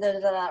this and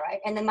right?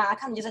 And then my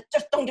account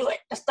just don't do it,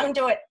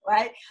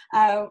 right?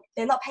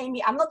 They're not paying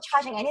me. I'm not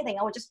charging anything.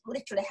 I would just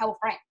literally help a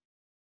friend.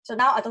 So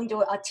now I don't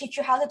do it. I teach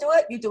you how to do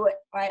it. You do it,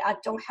 right? I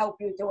don't help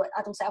you do it.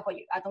 I don't sell for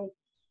you.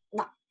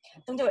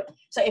 Don't do it.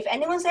 So if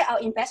anyone say I'll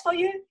invest for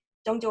you,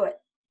 don't do it.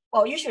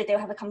 well, usually they'll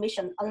have a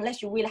commission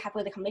unless you're really happy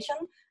with the commission.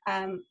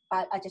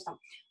 But I just don't.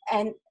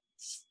 And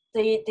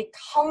the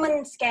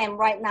common scam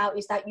right now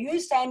is that you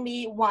send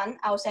me one,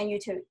 I'll send you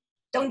two.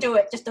 Don't do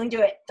it. Just don't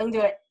do it. Don't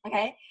do it.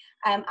 Okay.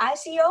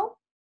 ICO,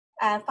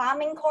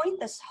 farming coin,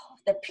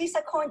 the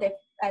pizza coin, the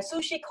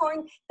sushi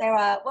coin. There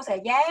are what's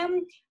a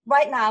yam.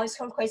 Right now it's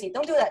so crazy.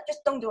 Don't do that. Just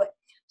don't do it.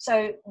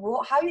 So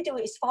how you do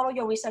it is follow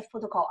your research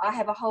protocol. I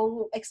have a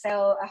whole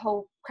Excel, a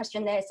whole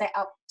questionnaire set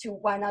up to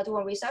when I do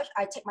research.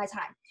 I take my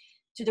time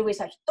to do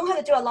research. Don't have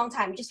to do a long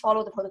time. Just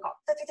follow the protocol.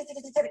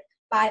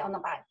 Buy or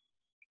not buy.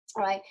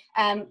 All right.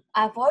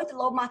 Avoid the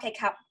low market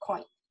cap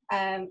coin.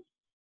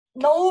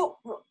 No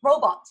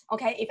robot.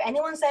 Okay. If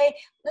anyone say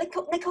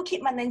Nicole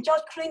Kidman and George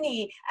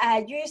Clooney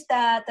use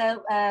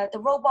the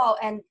robot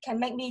and can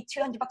make me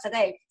 $200 a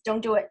day,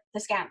 don't do it. The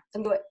scam.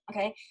 Don't do it.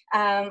 Okay.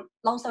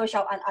 Long story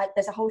short,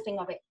 there's a whole thing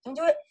of it. Don't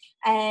do it.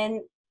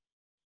 And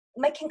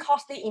making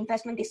costly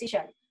investment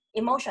decision.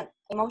 Emotion.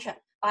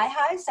 Buy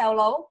high, sell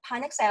low,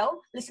 panic sell,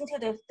 listen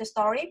to the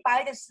story,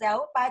 buy the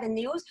sell, buy the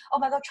news. Oh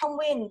my God, Trump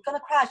win, gonna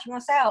crash, you're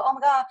gonna sell. Oh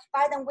my God,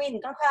 Biden win,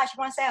 gonna crash,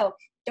 you're gonna sell.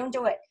 Don't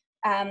do it.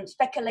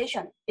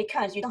 Speculation,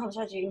 because you don't have a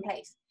strategy in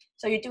place.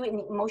 So you do it in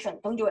emotion,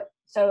 don't do it.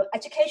 So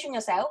education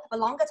yourself, have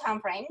a longer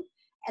time frame,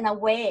 and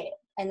aware,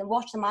 and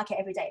watch the market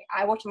every day.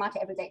 I watch the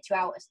market every day, 2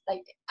 hours.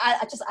 Like I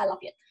love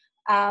it.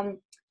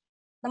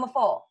 Number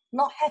 4,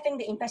 not having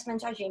the investment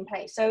strategy in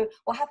place. So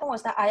what happened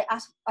was that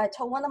I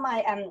told one of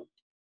my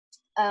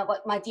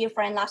my dear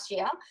friend last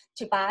year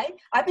to buy.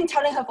 I've been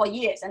telling her for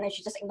years, and then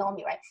she just ignored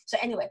me, right? So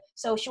anyway,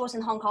 so she was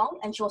in Hong Kong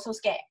and she was so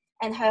scared.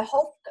 And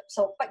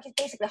but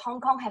basically Hong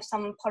Kong had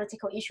some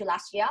political issue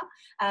last year.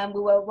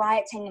 We were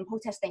rioting and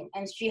protesting,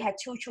 and she had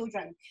 2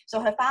 children. So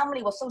her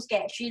family was so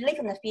scared. She lived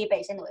in a fear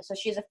base anyway. So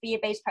she's a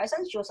fear-based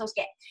person. She was so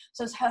scared.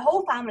 So her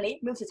whole family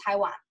moved to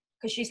Taiwan,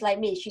 because she's like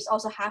me. She's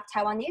also half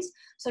Taiwanese.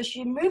 So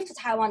she moved to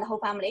Taiwan, the whole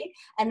family,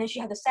 and then she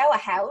had to sell a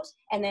house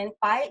and then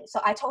buy. So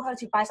I told her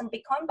to buy some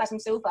Bitcoin, buy some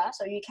silver,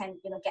 so you can,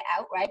 get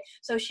out, right?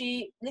 So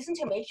she listened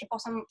to me. She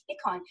bought some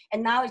Bitcoin,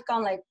 and now it's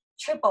gone like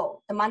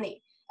triple the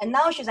money. And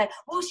now she's like,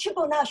 oh, it's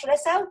triple now. Should I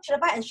sell? Should I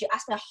buy? And she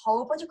asked me a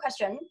whole bunch of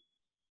questions.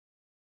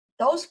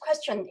 Those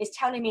questions is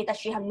telling me that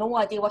she had no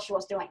idea what she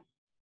was doing.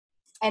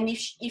 And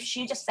if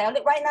she just sell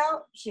it right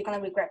now, she's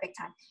gonna regret big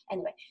time.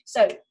 Anyway,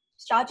 so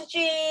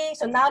strategy.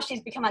 So now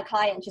she's become my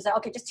client. She's like,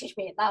 okay, just teach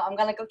me. Now I'm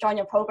gonna go join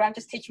your program.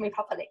 Just teach me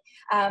properly.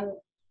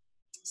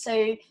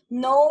 So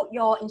know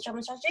your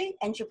investment strategy,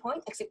 entry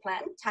point, exit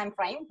plan, time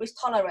frame, risk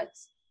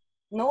tolerance.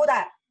 Know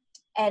that.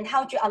 And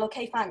how do you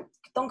allocate funds?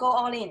 Don't go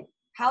all in.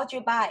 How do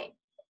you buy?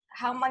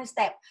 How many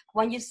steps?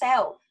 When you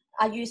sell,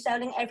 are you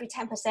selling every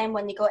 10%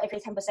 when you go every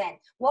 10%?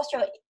 What's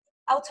your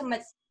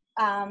ultimate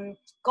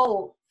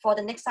goal for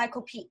the next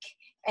cycle peak?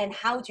 And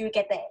how do you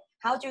get there?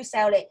 How do you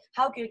sell it?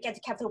 How do you get the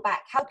capital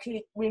back? How can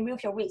you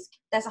remove your risk?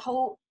 There's a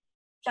whole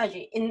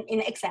strategy in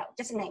Excel,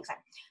 just in Excel.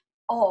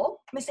 Or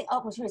missing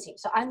opportunity.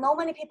 So I know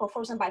many people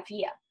frozen by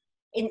fear,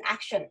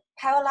 inaction,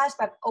 paralyzed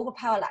by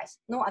over-paralyzed,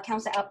 no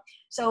account set up.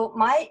 So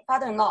my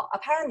father-in-law,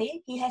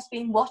 apparently he has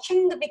been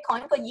watching the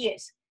Bitcoin for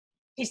years.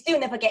 He still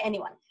never get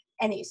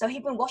any. So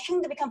he's been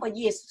watching the Bitcoin for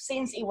years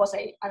since it was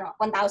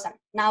 1,000.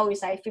 Now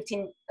it's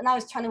 15. Now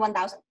it's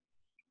 21,000.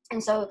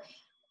 And so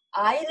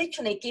I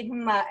literally give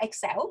him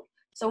Excel.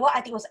 So what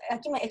I did was I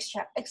give him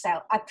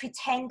Excel. I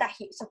pretend that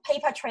so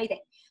paper trading.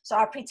 So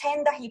I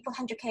pretend that he put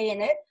 100K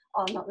in it.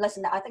 Or no, less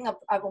than that. I think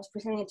I was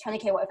pretending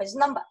 20K, whatever his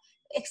number.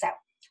 Excel.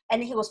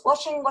 And he was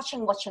watching.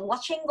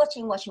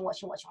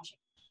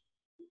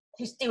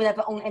 He still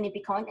never owned any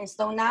Bitcoin. And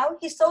so now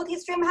he sold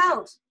his dream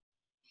house.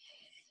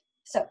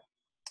 So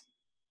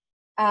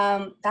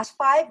that's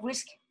 5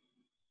 risks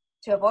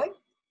to avoid.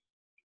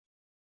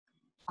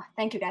 Oh,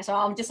 thank you guys. So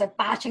I'm just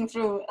batching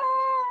through.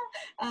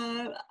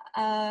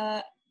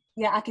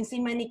 Yeah, I can see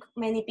many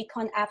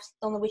Bitcoin apps.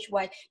 Don't know which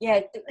way.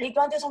 Yeah, you're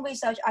going to do some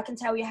research. I can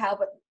tell you how,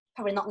 but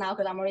probably not now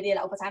because I'm already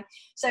at overtime.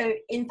 So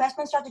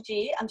investment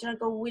strategy, I'm going to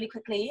go really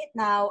quickly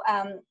now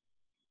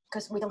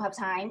because we don't have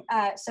time.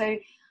 So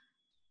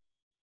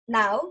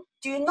now,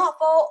 do not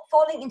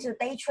falling into the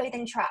day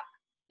trading trap,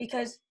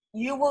 because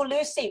you will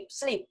lose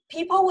sleep.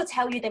 People will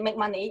tell you they make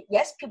money.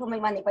 Yes, people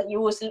make money, but you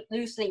will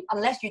lose sleep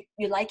unless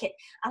you like it.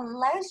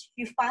 Unless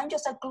you find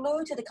yourself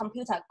glued to the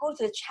computer, go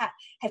to the chat,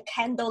 have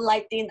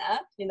candlelight dinner.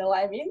 You know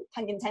what I mean?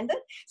 Pun intended.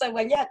 So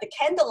when you have the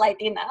candlelight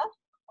dinner,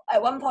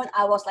 at one point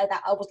I was like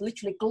that. I was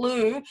literally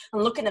glued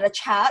and looking at the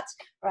chat,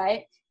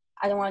 right?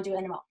 I don't want to do it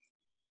anymore.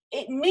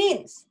 It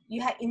means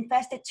you have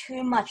invested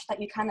too much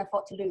that you can't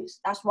afford to lose.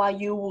 That's why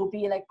you will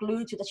be like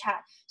glued to the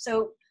chat.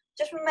 So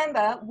just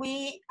remember,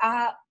 we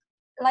are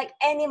like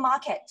any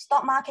market,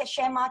 stock market,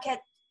 share market,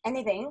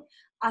 anything,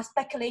 are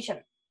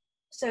speculation.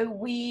 So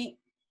we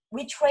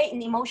trade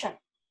in emotion.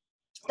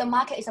 The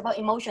market is about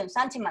emotion,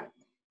 sentiment.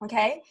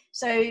 Okay,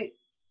 so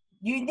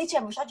you need to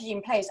have a strategy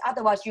in place.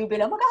 Otherwise, you'll be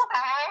like, oh my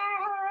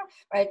God,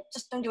 right?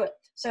 Just don't do it.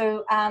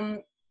 So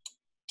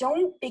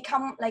don't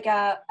become like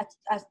a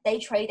day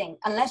trading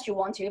unless you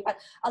want to. But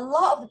a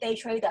lot of the day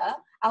trader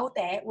out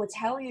there will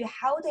tell you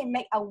how they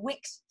make a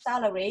week's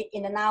salary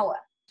in an hour.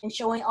 and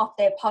showing off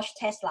their Porsche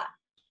Tesla,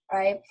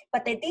 right?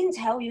 But they didn't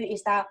tell you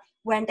is that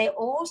when they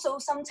also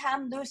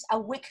sometimes lose a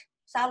week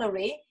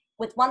salary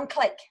with one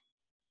click.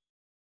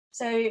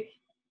 So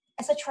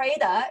as a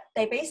trader,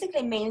 they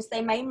basically means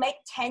they may make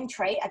 10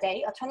 trade a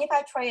day or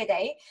 25 trade a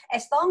day,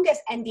 as long as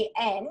in the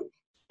end,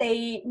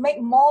 they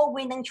make more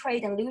winning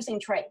trade than losing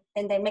trade,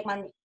 then they make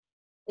money.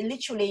 It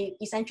literally,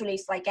 essentially,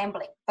 is like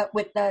gambling, but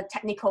with the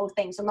technical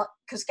things. So not,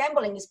 because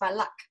gambling is by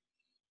luck.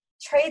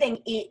 Trading,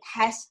 it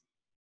has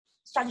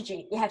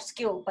strategy, it has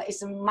skill, but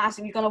it's a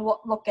massive. You're gonna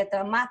look at the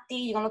MACD,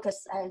 you're gonna look at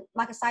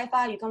market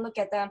cipher, you're gonna look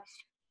at the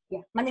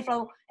money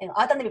flow, and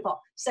I've done it before.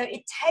 So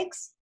it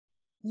takes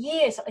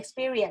years of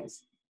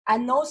experience. I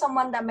know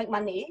someone that make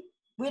money,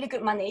 really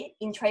good money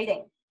in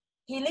trading.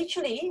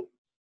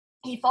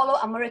 He follow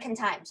American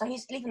time. So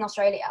he's live in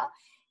Australia.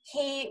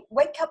 He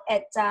wake up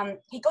at,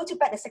 he go to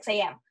bed at 6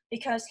 a.m.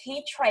 because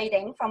he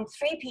trading from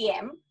 3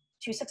 p.m.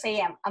 to 6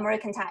 a.m.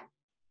 American time.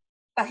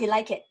 But he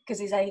like it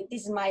because he's like,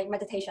 this is my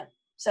meditation.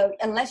 So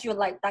unless you're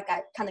like that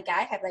guy, kind of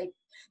guy, have like,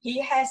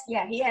 he has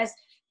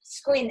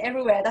screen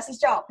everywhere. That's his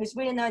job. He's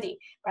really nerdy,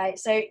 right?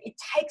 So it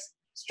takes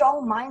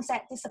strong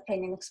mindset,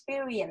 discipline, and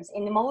experience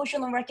in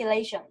emotional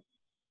regulation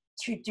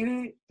to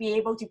be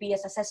able to be a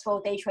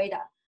successful day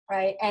trader,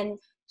 right? And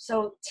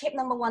so tip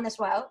number 1 as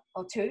well,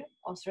 or 2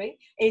 or 3,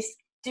 is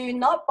do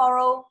not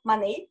borrow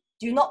money.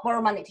 Do not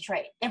borrow money to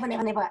trade. Never,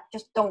 never, never.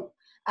 Just don't.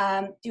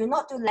 Do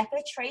not do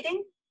leverage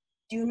trading.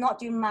 Do not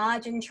do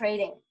margin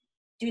trading.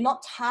 Do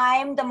not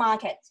time the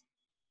market.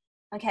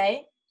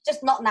 Okay?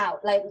 Just not now.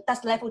 Like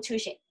that's level 2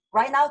 shit.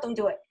 Right now, don't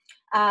do it.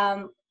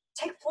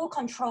 Take full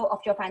control of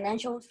your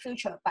financial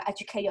future by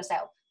educate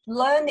yourself.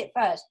 Learn it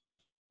first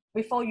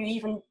before you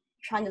even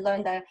trying to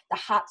learn the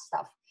hard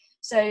stuff.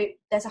 So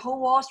there's a whole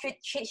Wall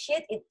Street cheat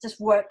sheet. It just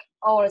work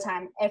all the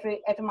time.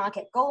 Every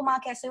market, gold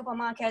market, silver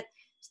market,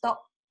 stock,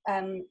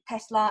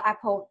 Tesla,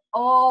 Apple,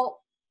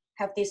 all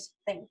have this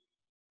thing,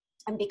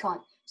 and Bitcoin.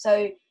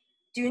 So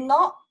do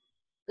not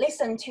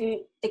listen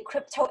to the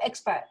crypto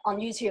expert on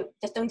YouTube.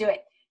 Just don't do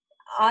it.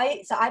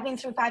 I've been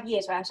through 5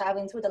 years, right? So I've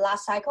been through the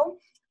last cycle.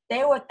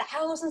 There were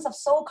thousands of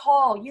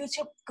so-called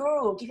YouTube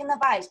guru giving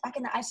advice back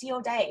in the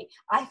ICO day.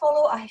 I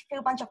follow a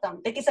few bunch of them.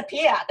 They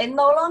disappear. They're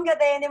no longer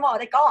there anymore.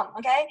 They're gone,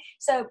 okay?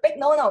 So big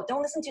no,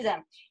 don't listen to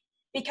them.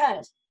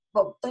 Because,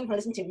 well, don't even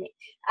listen to me.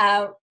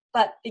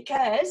 But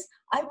because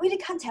I really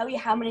can't tell you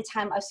how many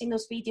times I've seen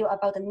those videos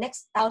about the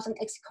next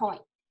 1000x coin.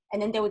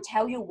 And then they will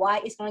tell you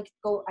why it's going to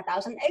go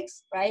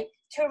 1000x, right?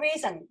 2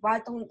 reasons why I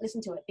don't listen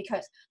to it.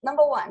 Because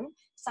number 1,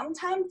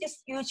 sometimes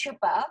this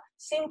YouTuber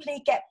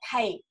simply get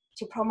paid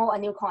to promote a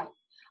new coin.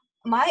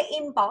 My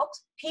inbox,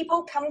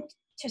 people come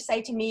to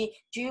say to me,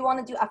 do you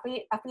want to do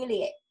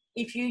affiliate?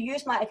 If you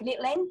use my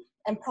affiliate link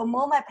and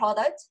promote my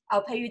product,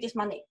 I'll pay you this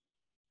money,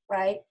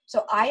 right?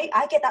 So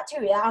I get that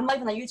too. Yeah, I'm not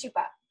even a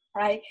YouTuber,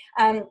 right?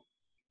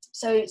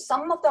 So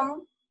some of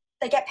them,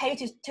 they get paid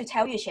to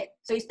tell you shit.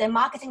 So it's their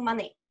marketing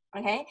money,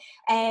 okay?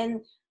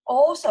 And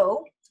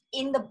also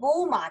in the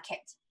bull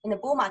market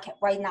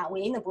right now,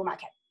 we're in the bull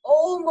market,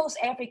 almost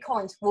every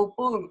coin will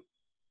boom.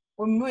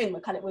 We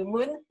call it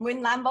moon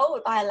Lambo. We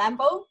buy a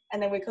Lambo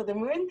and then we call the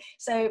moon.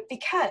 So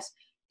because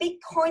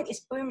Bitcoin is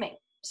booming,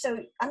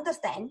 so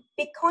understand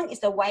Bitcoin is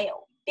the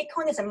whale.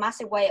 Bitcoin is a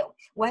massive whale.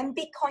 When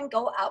Bitcoin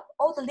go up,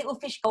 all the little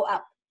fish go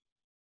up.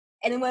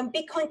 And then when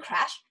Bitcoin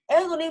crash,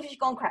 all the little fish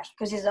gonna crash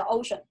because it's an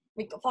ocean.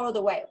 We follow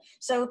the whale.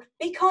 So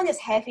Bitcoin is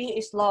heavy,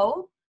 it's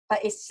low,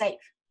 but it's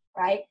safe,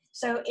 right?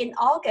 So in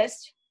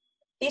August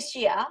this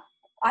year,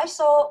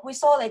 we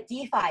saw like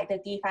DeFi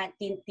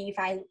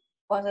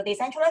was a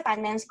decentralized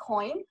finance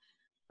coin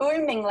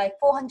booming like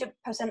 400%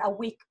 a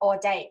week or a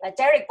day. Like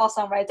Derek bought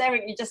some, right?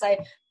 Derek, you just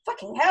like,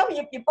 fucking hell,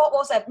 you bought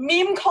what's that?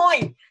 Meme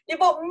coin. You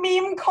bought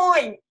meme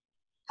coin.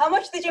 How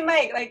much did you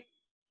make? Like,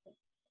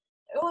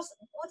 it was,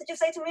 what did you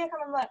say to me? I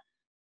can't remember.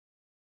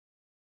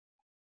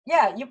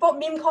 Yeah, you bought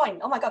meme coin.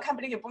 Oh my God, I can't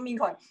believe you bought meme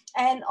coin.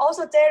 And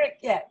also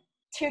Derek,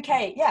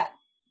 2K, yeah.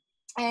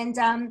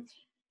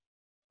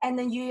 And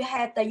then you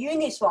had the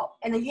Uniswap,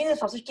 and the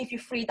Uniswap will give you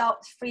free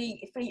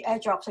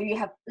airdrop. So you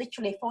have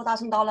literally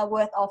 $4,000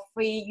 worth of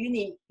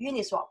free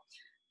Uniswap.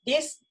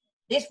 This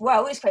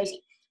world is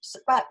crazy.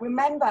 So, but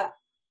remember,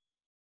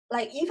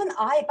 like even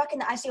back in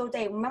the ICO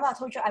day, remember I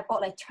told you I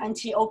bought like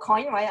 20 old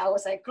coin, right? I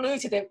was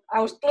glued to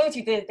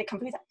the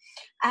computer,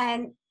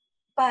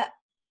 but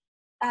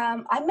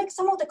I make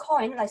some of the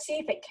coin like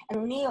Civic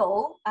and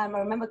Neo. I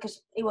remember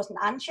because it was an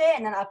unshare,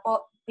 and then I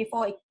bought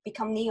before it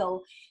become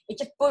Neo. It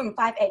just boom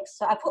 5x.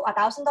 So I put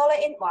 $1,000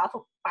 in. Well, I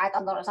put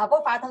 $5,000. So I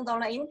put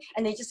 $5,000 in,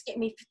 and they just give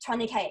me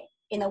 20K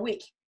in a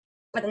week.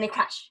 But then they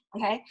crash.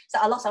 Okay, so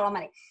I lost a lot of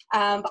money.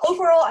 But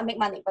overall, I make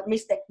money. But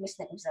mistake.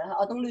 So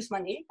I don't lose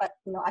money, but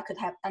I could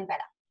have done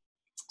better.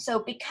 So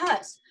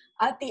because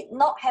I did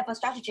not have a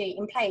strategy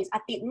in place, I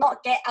did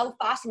not get out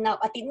fast enough.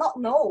 I did not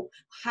know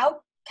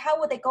how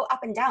would they go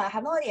up and down. I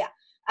have no idea.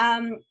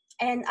 And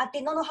I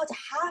did not know how to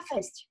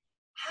harvest.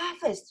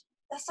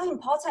 That's so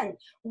important.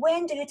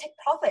 When do you take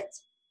profit?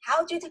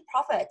 How do you take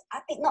profit? I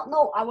did not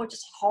know. I was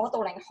just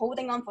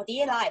holding on for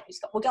dear life.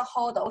 We got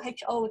hodl,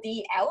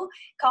 HODL,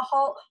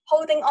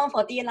 holding on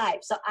for dear life.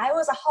 So I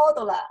was a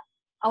hodler.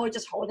 I was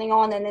just holding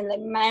on and then like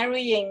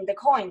marrying the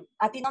coin.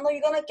 I did not know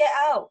you're gonna get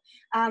out.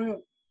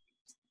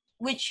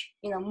 Which,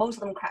 you know, most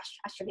of them crashed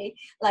actually.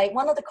 Like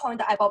one of the coins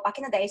that I bought back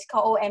in the day is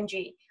called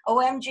OMG.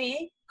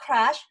 OMG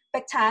crashed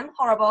big time,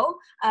 horrible.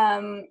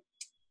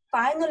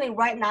 Finally,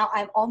 right now,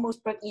 I'm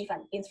almost break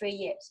even in 3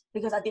 years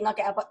because I did not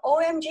get out. But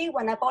OMG,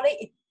 when I bought it,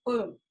 it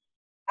boom.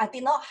 I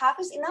did not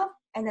harvest enough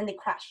and then they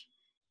crash.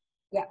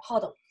 Yeah,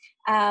 hodl.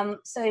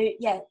 So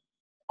yeah,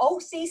 all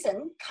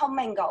season come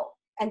and go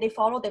and they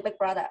follow the big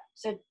brother.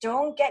 So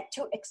don't get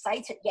too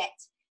excited yet.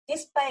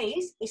 This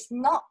space is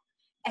not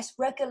as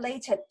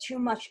regulated too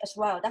much as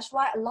well. That's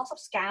why a lot of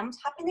scams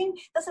happening.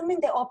 Doesn't mean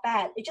they're all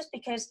bad. It's just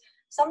because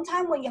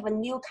sometimes when you have a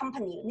new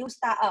company, new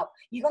startup,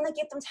 you're gonna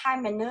give them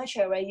time and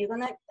nurture, right?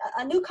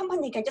 A new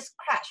company can just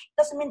crash.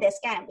 Doesn't mean they're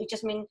scam. It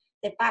just means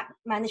they're bad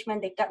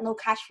management, they got no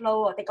cash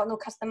flow, or they got no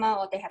customer,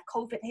 or they have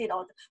COVID hit,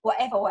 or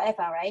whatever,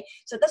 right?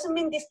 So it doesn't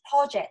mean this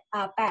project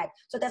are bad.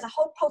 So there's a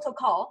whole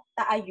protocol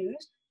that I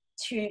use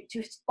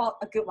to spot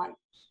a good one.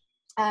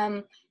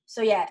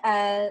 So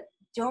yeah,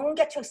 don't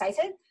get too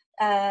excited.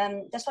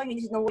 That's why you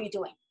need to know what you're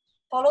doing.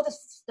 Follow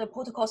the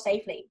protocol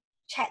safely.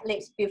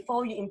 Checklist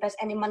before you invest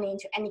any money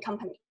into any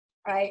company,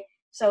 right?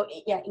 So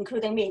yeah,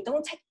 including me.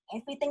 Don't take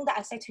everything that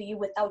I say to you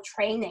without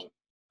training,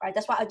 right?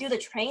 That's why I do the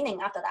training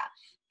after that.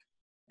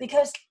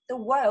 Because the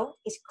world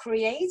is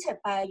created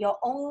by your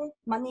own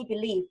money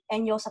belief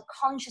and your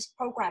subconscious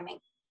programming.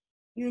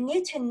 You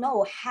need to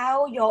know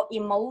how your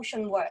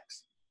emotion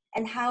works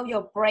and how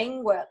your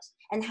brain works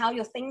and how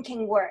your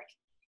thinking works.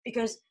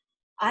 Because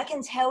I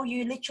can tell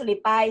you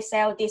literally buy,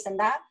 sell, this and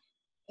that.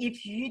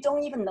 If you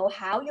don't even know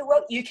how you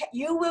work,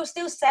 you will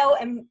still sell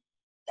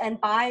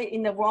and buy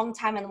in the wrong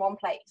time and wrong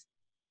place,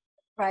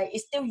 right?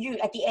 It's still you.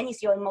 At the end,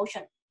 it's your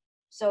emotion.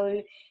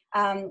 So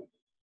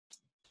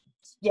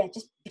yeah,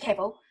 just be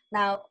careful.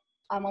 Now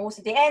I'm almost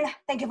at the end.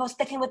 Thank you for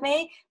sticking with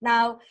me.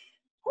 Now,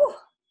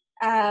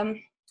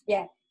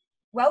 yeah,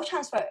 wealth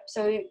transfer.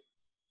 So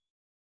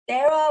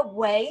there are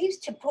ways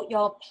to put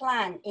your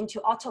plan into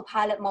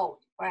autopilot mode,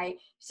 right?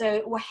 So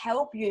it will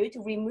help you to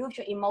remove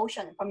your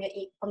emotion from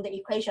the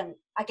equation.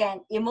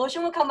 Again,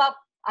 emotion will come up.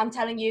 I'm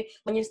telling you,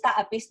 when you start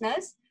a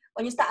business,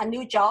 when you start a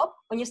new job,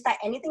 when you start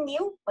anything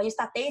new, when you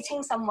start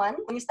dating someone,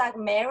 when you start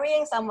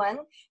marrying someone,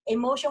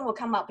 emotion will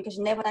come up because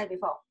you never done it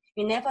before.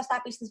 You never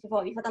start business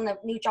before. You've never done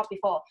a new job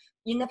before.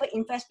 You never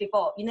invest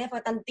before. You never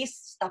done this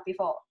stuff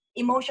before.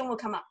 Emotion will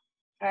come up,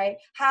 right?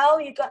 How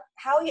you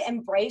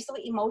embrace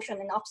the emotion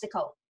and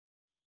obstacle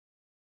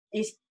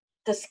is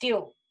the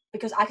skill,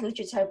 because I can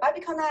literally tell you, buy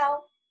Bitcoin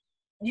now,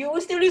 you will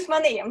still lose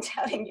money, I'm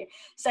telling you.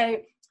 So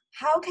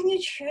how can you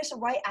choose the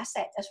right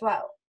asset as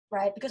well,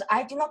 right? Because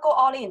I do not go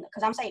all in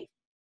because I'm safe.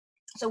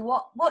 So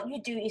what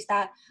you do is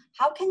that,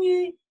 how can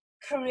you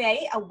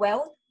create a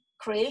wealth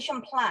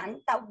creation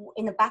plan that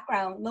in the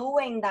background,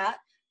 knowing that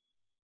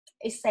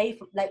it's safe,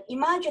 like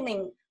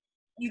imagining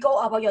you go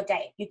about your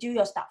day, you do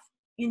your stuff,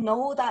 you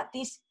know that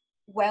this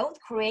wealth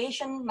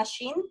creation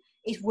machine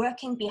is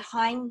working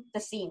behind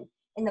the scene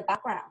in the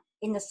background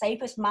in the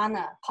safest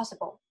manner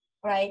possible,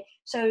 right?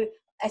 So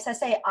as I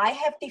say, I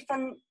have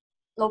different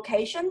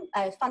location,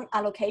 fund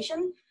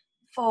allocation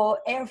for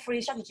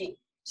every strategy.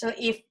 So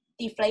if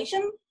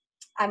deflation,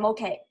 I'm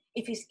okay.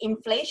 If it's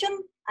inflation,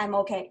 I'm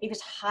okay. If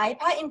it's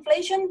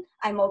hyperinflation,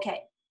 I'm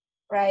okay,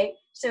 right?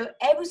 So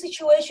every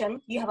situation,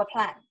 you have a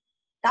plan.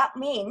 That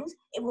means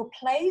it will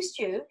place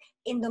you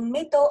in the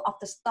middle of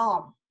the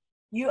storm.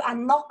 You are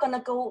not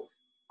gonna go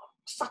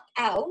suck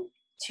out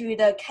to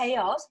the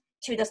chaos,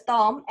 to the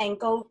storm, and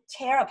go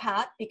tear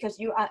apart, because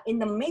you are in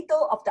the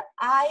middle of the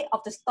eye of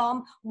the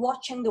storm,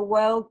 watching the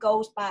world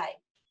goes by,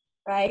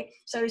 right?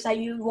 So it's like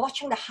you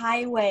watching the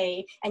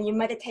highway and you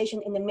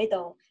meditation in the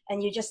middle,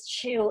 and you just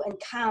chill and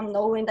calm,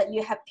 knowing that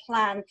you have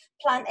plan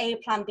A,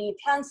 plan B,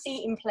 plan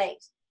C in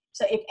place.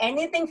 So if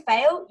anything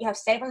fail, you have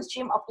 7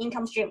 stream of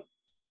income stream.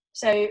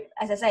 So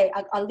as I say,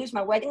 I'll lose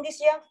my wedding this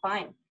year,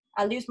 fine.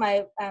 I'll lose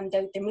my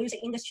the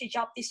music industry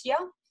job this year,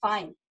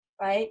 fine,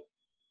 right?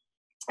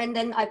 And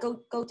then I go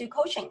do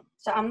coaching.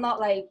 So I'm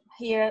not like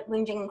here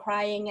whinging and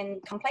crying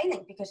and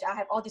complaining, because I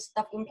have all this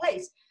stuff in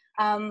place.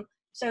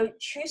 So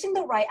choosing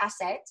the right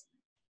asset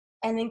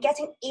and then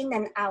getting in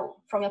and out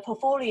from your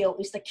portfolio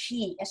is the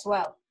key as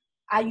well.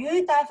 Are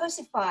you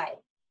diversified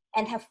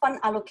and have fund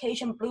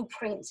allocation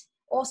blueprints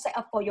all set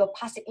up for your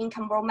passive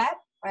income roadmap,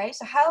 right?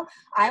 So how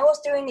I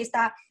was doing is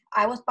that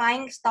I was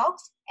buying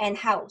stocks and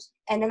house,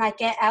 and then I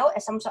get out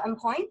at some certain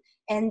point,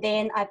 and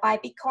then I buy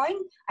Bitcoin.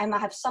 I might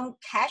have some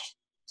cash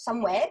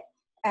somewhere,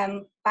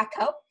 back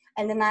up,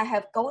 and then I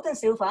have gold and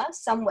silver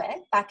somewhere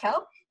back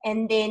up,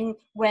 and then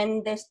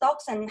when the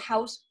stocks and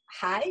house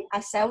high, I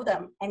sell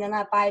them, and then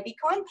I buy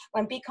Bitcoin.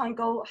 When Bitcoin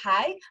go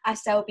high, I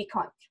sell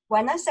Bitcoin.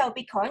 When I sell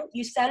Bitcoin,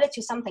 you sell it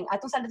to something. I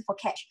don't sell it for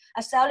cash.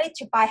 I sell it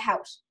to buy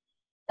house.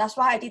 That's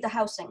why I did the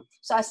housing.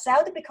 So I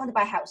sell the Bitcoin to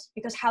buy house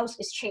because house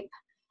is cheap.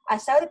 I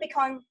sell the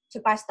Bitcoin to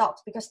buy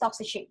stocks because stocks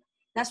is cheap.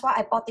 That's why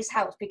I bought this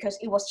house, because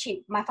it was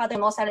cheap. My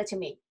father-in-law sold it to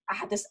me. I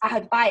had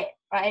to buy it,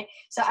 right?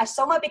 So I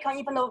sold my Bitcoin,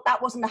 even though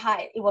that wasn't the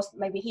high, it was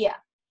maybe here.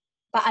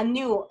 But I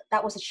knew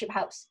that was a cheap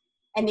house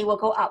and it will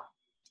go up.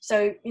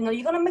 So, you know,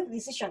 you're going to make a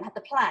decision, have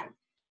the plan.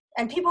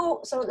 And people,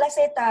 so let's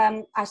say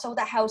I sold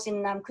that house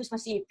in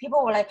Christmas Eve.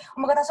 People were like,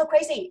 oh my God, that's so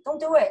crazy. Don't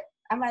do it.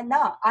 I'm like,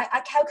 no,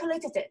 I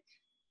calculated it.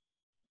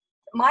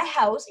 My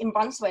house in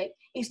Brunswick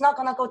is not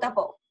going to go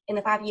double in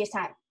the 5 years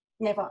time.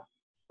 Never,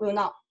 will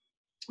not.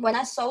 When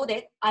I sold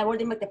it, I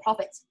already make the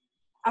profits.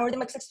 I already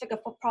make 6-figure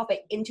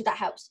profit into that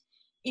house.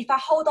 If I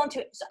hold on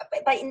to,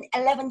 but in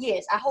 11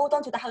 years, I hold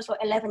on to the house for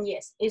 11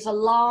 years. It's a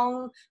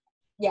long,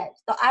 yeah,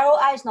 the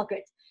ROI is not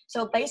good.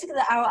 So basically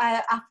the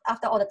ROI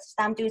after all the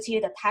stamp duty,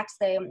 the tax,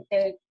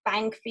 the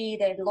bank fee,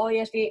 the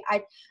lawyer's fee,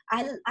 I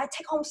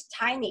take home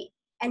tiny,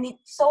 and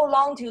it's so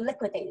long to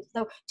liquidate.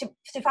 So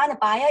to find a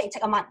buyer, it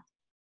takes a month.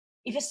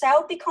 If you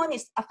sell Bitcoin,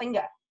 it's a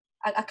finger,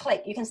 a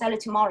click. You can sell it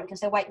tomorrow. You can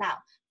sell right now.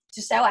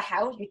 To sell a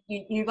house,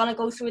 you're gonna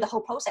go through the whole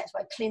process,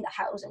 right? Clean the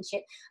house and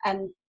shit,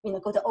 and you know,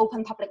 go to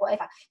open public,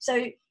 whatever.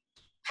 So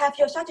have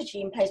your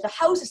strategy in place. The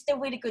house is still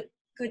really good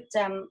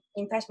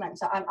investment.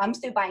 So I'm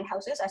still buying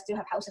houses. I still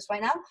have houses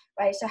right now,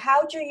 right? So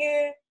how do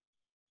you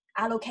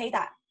allocate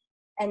that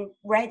and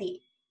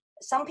ready?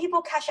 Some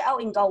people cash out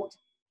in gold,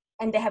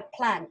 and they have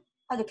planned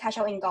how to cash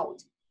out in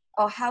gold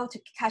or how to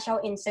cash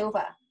out in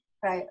silver,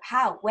 right?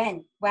 How,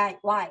 when, why?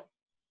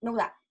 Know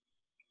that.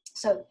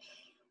 So,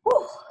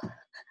 whew.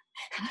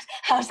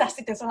 How's that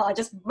sitting so hard? I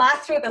just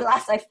math through the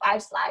last like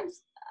 5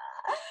 slides.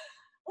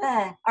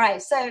 All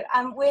right, so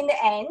we're in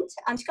the end.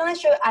 I'm just gonna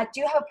show, I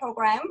do have a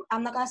program.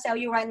 I'm not gonna sell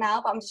you right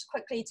now, but I'm just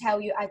quickly tell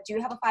you, I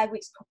do have a 5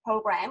 weeks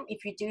program.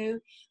 If you do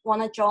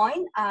wanna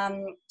join,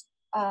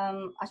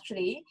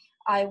 actually,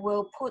 I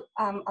will put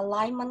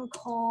alignment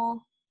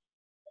call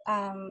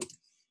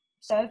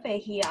survey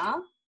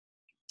here.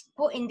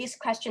 Put in this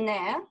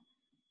questionnaire.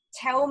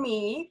 Tell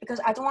me,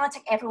 because I don't want to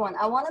take everyone.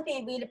 I want to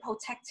be really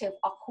protective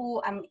of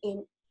who I'm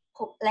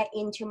let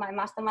into my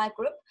mastermind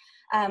group.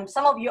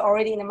 Some of you are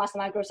already in the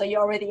mastermind group, so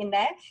you're already in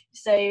there.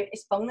 So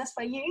it's bonus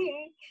for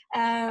you.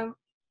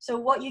 So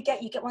what you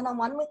get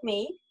one-on-one with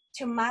me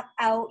to map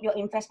out your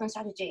investment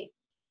strategy,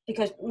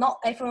 because not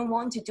everyone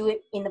wants to do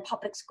it in the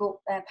public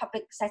school,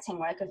 public setting,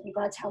 right? Because you're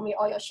gonna tell me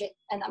all your shit,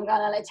 and I'm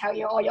gonna like tell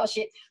you all your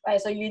shit, right?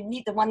 So you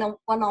need the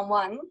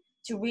one-on-one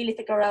to really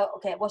figure out,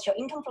 okay, what's your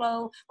income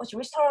flow, what's your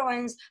risk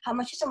tolerance, how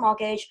much is your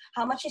mortgage,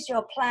 how much is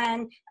your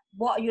plan,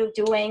 what are you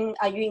doing,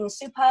 are you in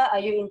super, are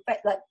you in,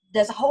 like,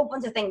 there's a whole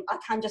bunch of things. I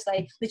can't just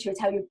like literally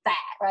tell you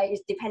that, right?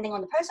 It's depending on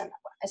the person.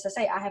 As I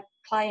say, I have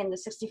clients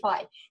at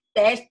 65.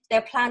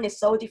 Their plan is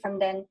so different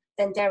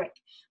than Derek,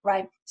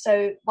 right?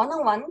 So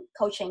one-on-one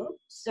coaching.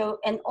 So,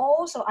 and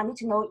also I need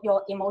to know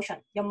your emotion,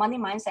 your money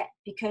mindset,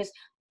 because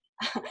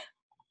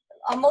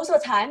most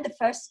of the time, the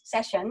first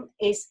session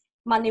is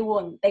money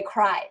wound, they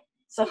cry.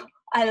 So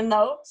I don't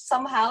know,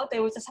 somehow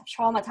they will just have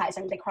traumatized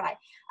and they cry.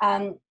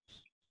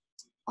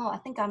 Oh, I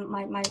think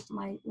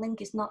my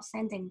link is not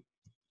sending.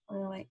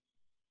 Wait,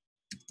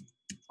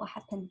 what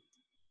happened?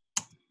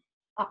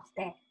 Oh,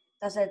 there.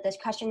 There's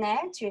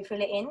questionnaire to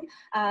fill it in.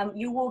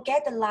 You will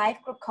get the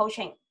live group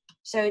coaching.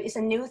 So it's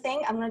a new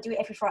thing. I'm gonna do it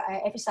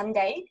every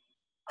Sunday.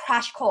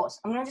 Crash course.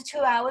 I'm gonna do 2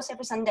 hours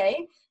every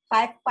Sunday,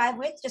 5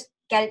 weeks. Just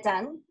get it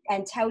done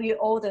and tell you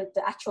all the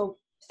actual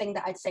thing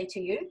that I'd say to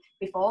you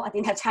before. I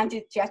didn't have time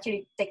to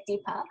actually dig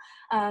deeper.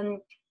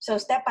 So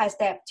step by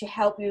step to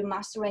help you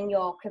mastering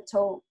your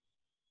crypto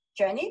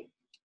journey.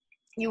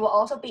 You will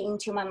also be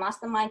into my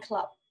mastermind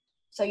club.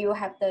 So you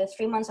have the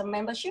 3 months of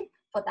membership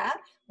for that,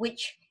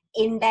 which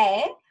in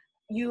there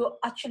you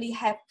actually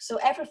have, so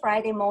every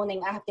Friday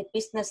morning I have the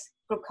business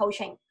group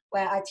coaching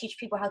where I teach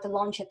people how to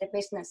launch the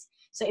business.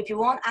 So if you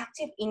want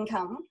active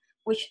income,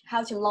 which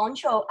how to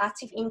launch your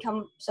active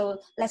income. So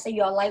let's say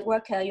you're a light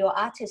worker, you're an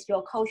artist, you're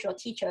a coach, you're a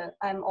teacher,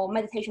 or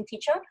meditation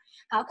teacher.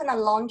 How can I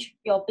launch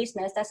your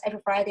business? That's every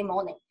Friday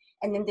morning.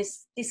 And then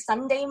this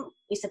Sunday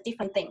is a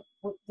different thing,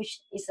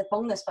 which is a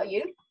bonus for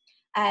you.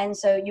 And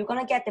so you're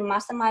gonna get the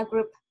mastermind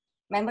group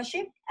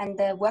membership and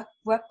the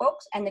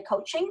workbooks and the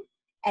coaching.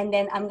 And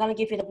then I'm gonna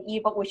give you the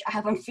ebook, which I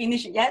haven't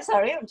finished yet.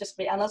 Sorry, I'm just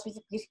being honest with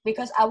you,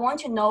 because I want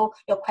to know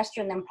your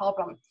question and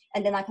problem,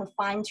 and then I can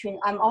fine tune.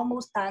 I'm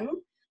almost done.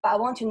 But I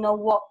want to know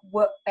what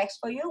works best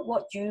for you,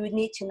 what you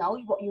need to know,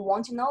 what you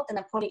want to know, then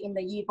I put it in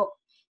the ebook.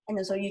 And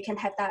then so you can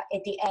have that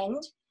at the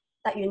end,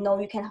 that you know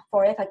you can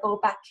forever go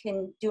back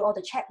and do all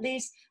the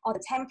checklists, all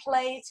the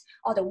templates,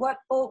 all the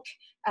workbook,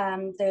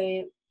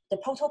 the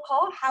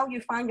protocol, how you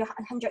find your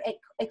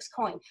 100x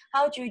coin,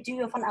 how do you do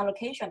your fund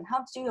allocation, how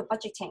to do your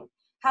budgeting,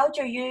 how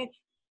do you,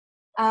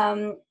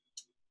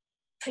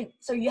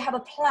 so you have a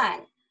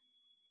plan.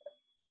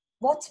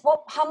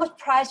 How much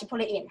price you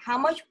put it in, how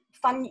much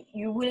fund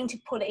you're willing to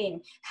put it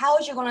in, how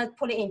is you going to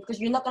put it in, because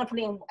you're not going to put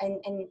it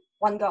in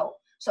one go.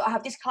 So I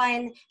have this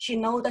client, she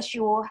knows that she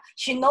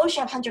knows she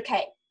have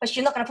 100K, but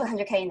she's not going to put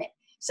 100K in it.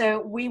 So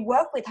we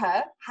work with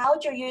her, how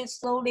do you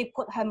slowly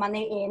put her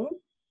money in,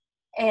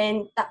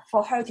 and that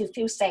for her to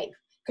feel safe,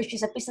 because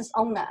she's a business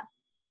owner.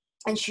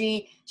 and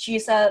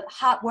she's a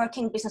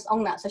hardworking business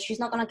owner, so she's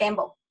not gonna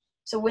gamble.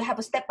 So we have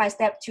a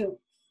step-by-step to,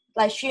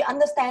 like, she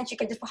understands she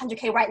can just put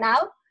 100K right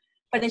now,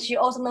 but then she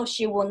also knows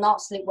she will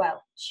not sleep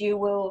well. She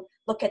will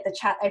look at the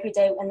chart every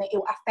day, and it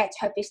will affect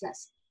her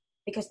business,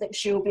 because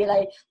she will be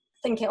like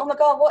thinking, oh my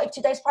God, what if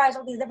today's price,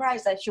 what if the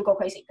price? Like, she'll go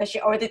crazy because she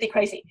already did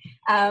crazy.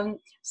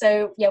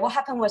 So yeah, what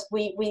happened was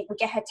we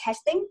get her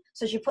testing.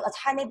 So she put a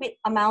tiny bit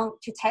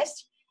amount to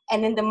test,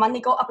 and then the money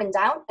go up and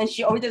down, and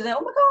she already said,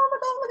 oh my God, oh my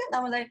God, oh my God. And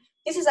I was like,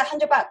 this is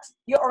 $100.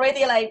 You're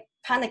already like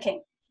panicking.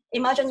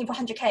 Imagine you put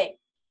 100K,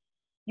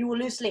 you will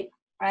lose sleep,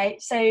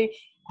 right? So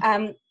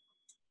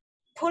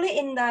put it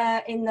in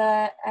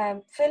the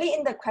fill it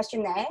in the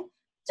questionnaire,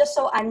 just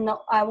so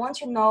I want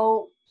to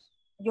know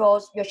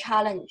your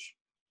challenge,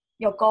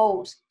 your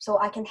goals, so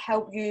I can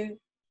help you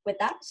with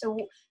that. So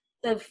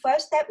the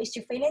first step is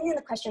to fill in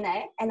the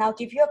questionnaire, and I'll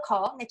give you a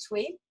call next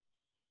week,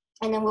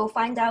 and then we'll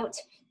find out,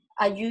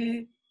 are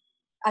you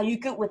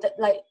good with it?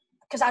 Like,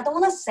 because I don't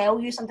want to sell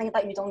you something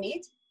that you don't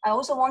need. I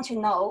also want to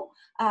know,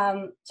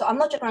 so I'm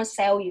not just going to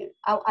sell you.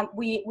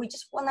 We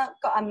just want to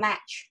get a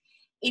match.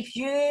 If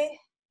you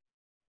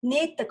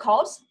need the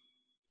course,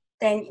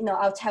 then, you know,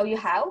 I'll tell you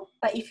how.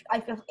 But if I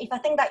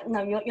think that, you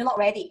know, you're not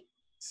ready,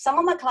 some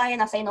of my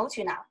clients I say no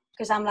to now,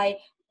 because I'm like,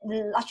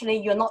 actually,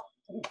 you're not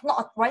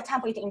a right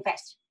time for you to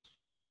invest.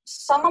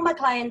 Some of my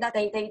clients that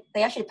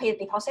they actually pay the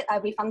deposit, I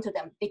refund to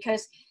them,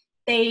 because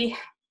they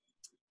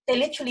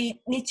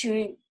literally need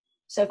to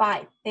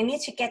survive. They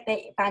need to get their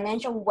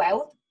financial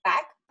wealth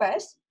back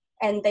first,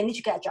 and they need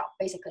to get a job,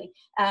 basically.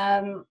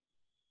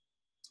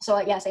 So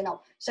yeah, I say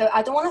no. So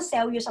I don't want to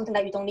sell you something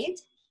that you don't need.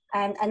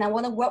 And I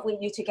want to work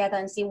with you together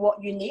and see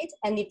what you need.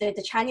 And if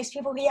the Chinese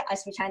people here, I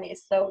speak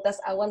Chinese, so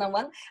that's a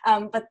one-on-one.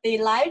 But the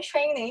live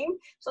training,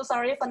 so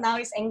sorry for now,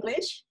 it's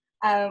English.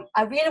 I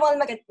really want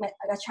to make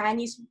a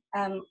Chinese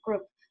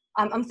group.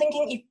 I'm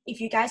thinking if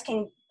you guys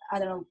can, I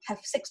don't know, have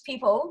 6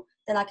 people,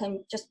 then I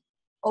can just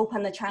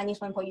open the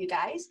Chinese one for you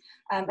guys.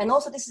 And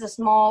also, this is a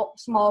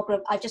small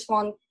group. I just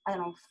want, I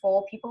don't know,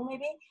 4 people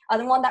maybe. I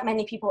don't want that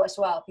many people as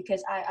well,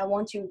 because I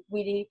want to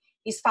really,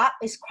 it's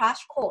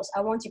crash course.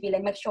 I want to be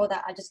like, make sure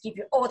that I just give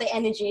you all the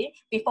energy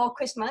before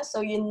Christmas,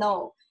 so you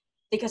know,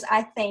 because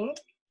I think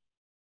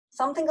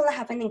something gonna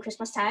happen in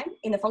Christmas time,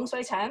 in the feng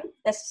shui time.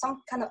 There's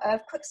some kind of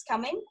earthquakes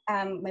coming,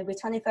 maybe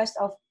 21st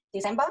of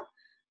December.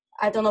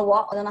 I don't know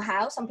what, I don't know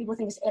how. Some people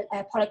think it's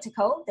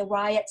political, the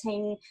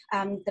rioting,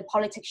 the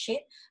politics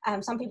shit.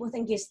 Some people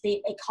think it's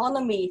the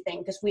economy thing,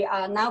 because we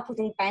are now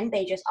putting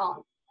bandages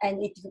on,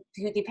 and it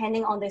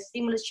depending on the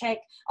stimulus check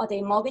or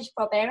the mortgage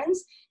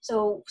forbearance.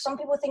 So some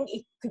people think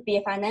it could be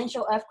a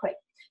financial earthquake.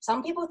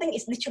 Some people think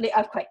it's literally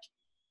earthquake,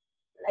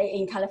 like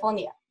in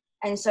California.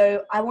 And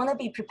so I want to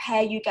be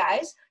prepared, you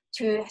guys,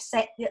 to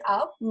set it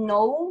up,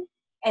 know,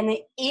 and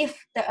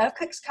if the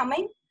earthquake's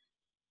coming,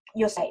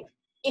 you're safe.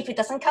 If it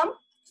doesn't come,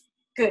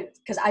 good,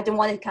 because I don't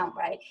want it to come,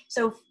 right?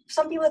 So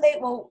some people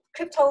think, well,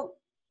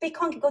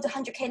 Bitcoin can go to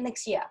 100K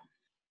next year.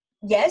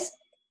 Yes,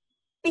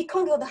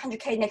 Bitcoin go to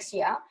 100K next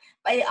year,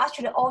 but it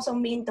actually also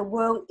means the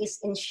world is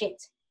in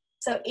shit.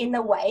 So in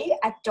a way,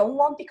 I don't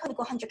want Bitcoin to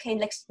go 100K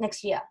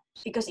next year,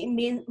 because it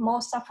means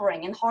more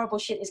suffering and horrible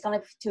shit is going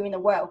to do in the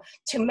world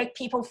to make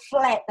people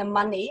flood the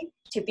money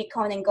to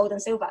Bitcoin and gold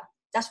and silver.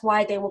 That's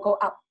why they will go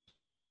up,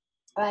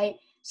 right?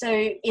 So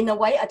in a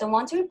way, I don't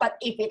want to, but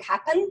if it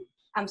happens,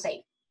 I'm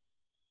safe.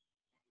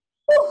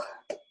 Whew,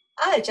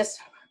 I just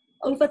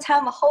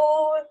overtime a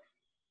whole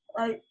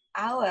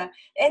hour.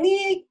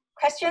 Any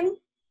question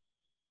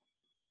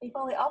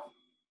before we off?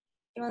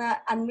 You want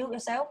to unmute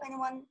yourself?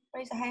 Anyone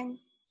raise a hand?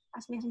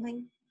 Ask me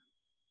something.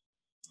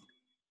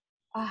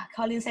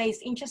 Colin says,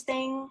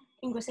 interesting.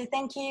 Ingrid says,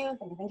 thank you.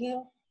 Thank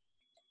you.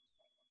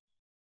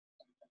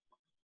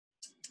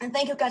 And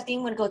thank you guys,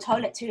 didn't want to go to the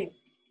toilet too.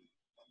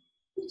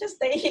 You just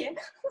stay here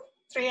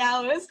 3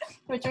 hours.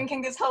 We're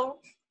drinking this whole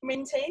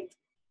mint tea.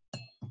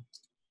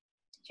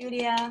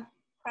 Julia,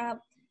 crab.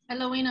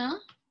 Hello, Wina.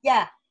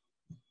 Yeah.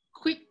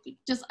 Quick,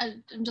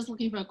 I'm just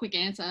looking for a quick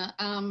answer.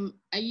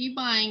 Are you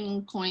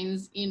buying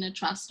coins in a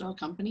trust or a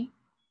company?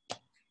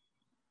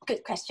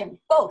 Good question.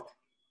 Both.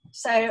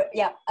 So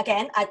yeah,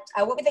 again,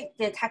 I work with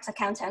the tax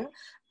accountant.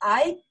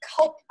 I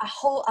cope a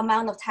whole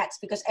amount of tax,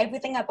 because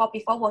everything I bought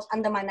before was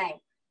under my name,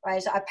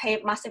 right? So I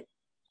paid massive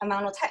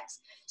amount of tax.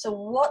 So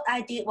what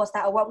I did was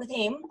that I worked with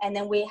him, and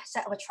then we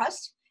set up a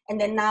trust, and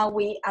then now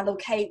we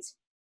allocate,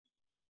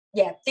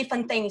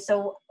 different things.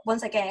 So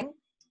once again,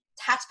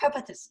 tax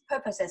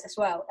purposes as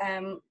well.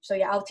 So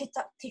yeah, I'll teach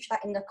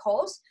that in the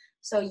course.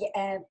 So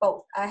yeah,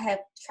 both. I have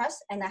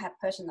trust and I have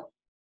personal.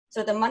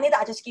 So the money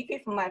that I just give you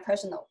from my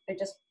personal,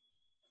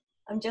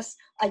 I'm just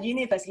a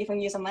universe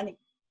giving you some money.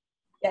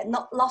 Yeah,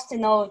 not lost to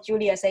know.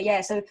 Julia say yeah.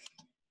 So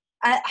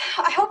I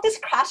hope this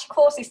crash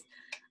course is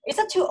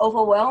it too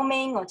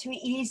overwhelming or too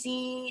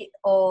easy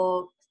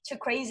or too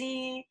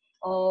crazy,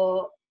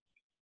 or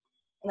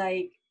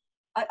like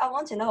I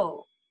want to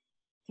know.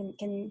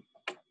 Can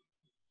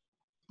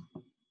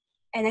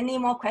and any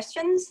more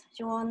questions?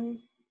 Do you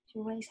want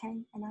to raise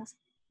hand and ask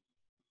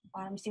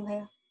while I'm still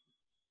here?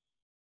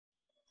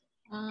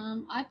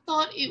 I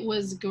thought it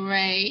was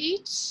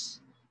great,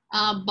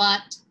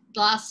 but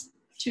last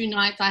 2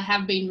 nights I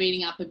have been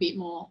reading up a bit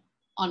more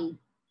on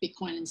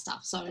Bitcoin and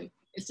stuff, so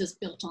it's just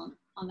built on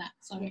that.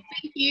 So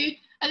thank you.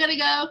 I gotta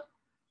go.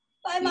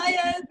 Bye,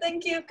 Maya.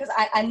 Thank you, because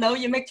I know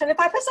you make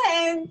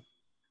 25%.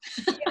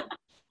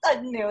 I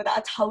knew that.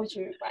 I told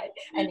you, right?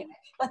 Anyway,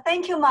 but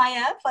thank you,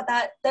 Maya, for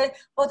that. The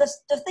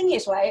thing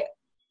is, right,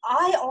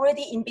 I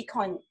already in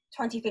Bitcoin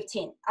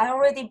 2015. I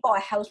already bought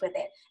a house with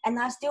it, and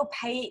I still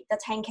pay the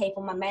 10K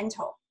for my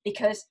mentor,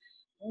 because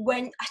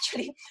when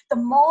actually the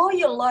more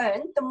you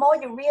learn, the more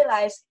you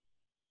realize,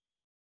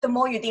 the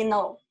more you didn't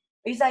know.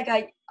 It's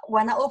like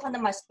when I opened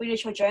up my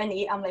spiritual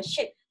journey, I'm like,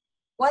 shit.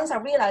 Once I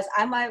realized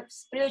I'm a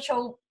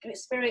spiritual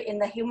spirit in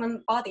the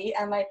human body,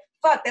 I'm like,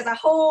 fuck, there's a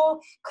whole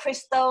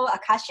crystal,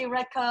 Akashic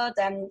record,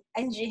 and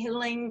energy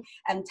healing,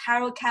 and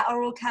tarot card,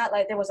 oral card.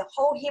 Like there was a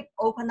whole heap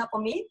open up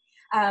for me.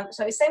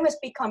 So it's same as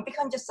Bitcoin.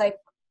 Bitcoin just like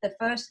the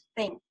first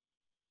thing.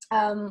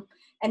 And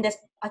there's,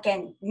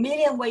 again,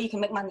 million ways you can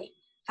make money.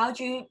 How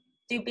do you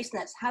do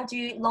business? How do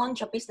you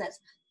launch your business?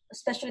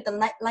 Especially the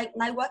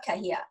night worker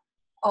here,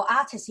 or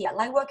artists here,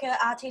 light worker,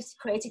 artists,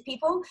 creative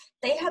people,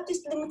 they have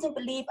this limiting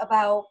belief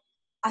about,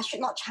 I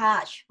should not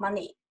charge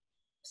money.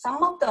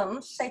 Some of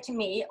them say to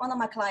me, one of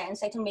my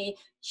clients say to me,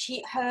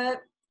 her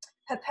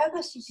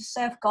purpose is to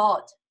serve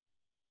God.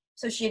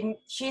 So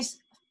she's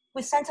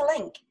with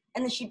Centrelink,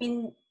 and then she's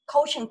been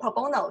coaching pro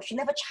bono. She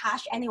never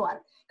charged anyone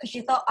because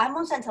she thought, I'm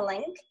on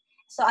Centrelink,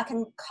 so I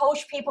can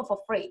coach people for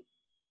free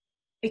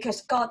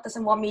because God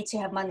doesn't want me to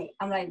have money.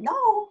 I'm like,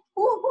 no,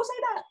 who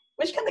say that?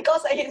 Which kind of God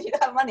say you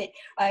don't have money,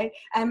 right?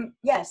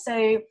 Yeah,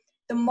 so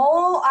the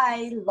more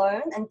I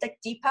learn and dig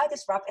deeper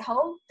this rabbit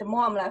hole, the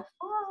more I'm like,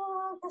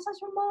 oh, there's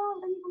such more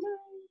that you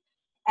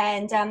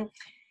can do. And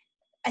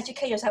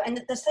educate yourself.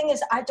 And the thing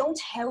is, I don't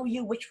tell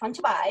you which one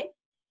to buy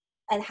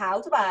and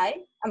how to buy.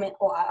 I mean,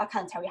 or I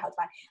can't tell you how to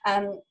buy.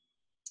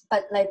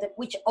 But like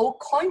which old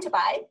coin to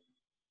buy,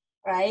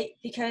 right?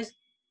 Because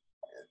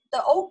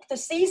the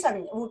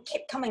season will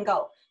keep come and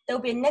go. There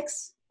will be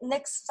next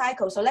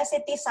cycle. So let's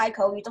say this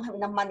cycle you don't have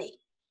enough money,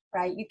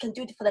 right? You can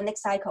do it for the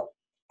next cycle.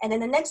 And then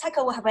the next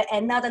cycle will have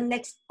another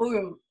next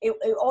boom. It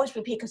always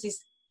repeat because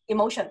it's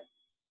emotion.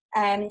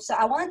 So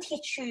I want to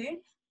teach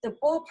you the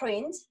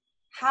blueprint.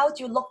 How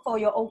do you look for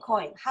your old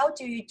coin? How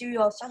do you do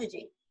your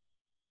strategy?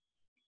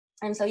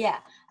 And so yeah,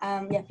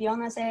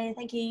 Fiona say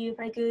thank you,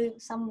 very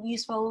good, some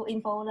useful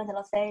info, learned a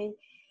lot today.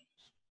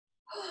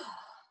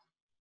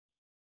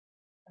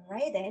 All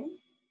right then,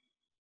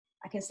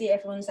 I can see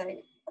everyone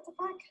saying, what the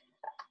fuck?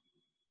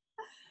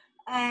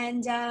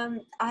 And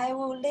I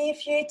will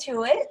leave you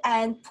to it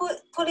and put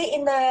it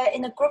in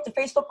the group, the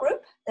Facebook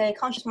group, the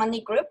Conscious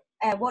Money group,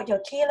 what your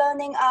key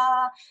learning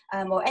are,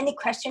 or any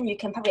question you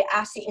can probably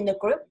ask it in the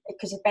group,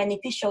 because it's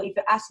beneficial if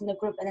you ask in the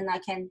group and then I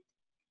can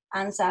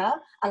answer.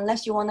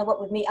 Unless you want to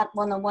work with me at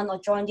one-on-one or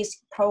join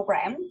this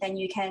program, then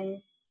you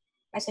can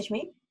message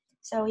me.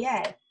 So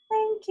yeah,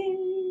 thank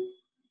you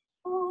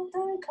for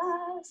the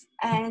class.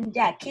 And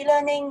yeah, key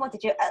learning, what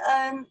did you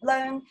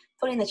learn,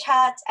 put in the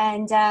chat.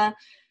 And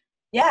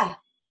yeah,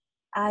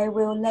 I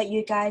will let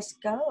you guys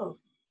go.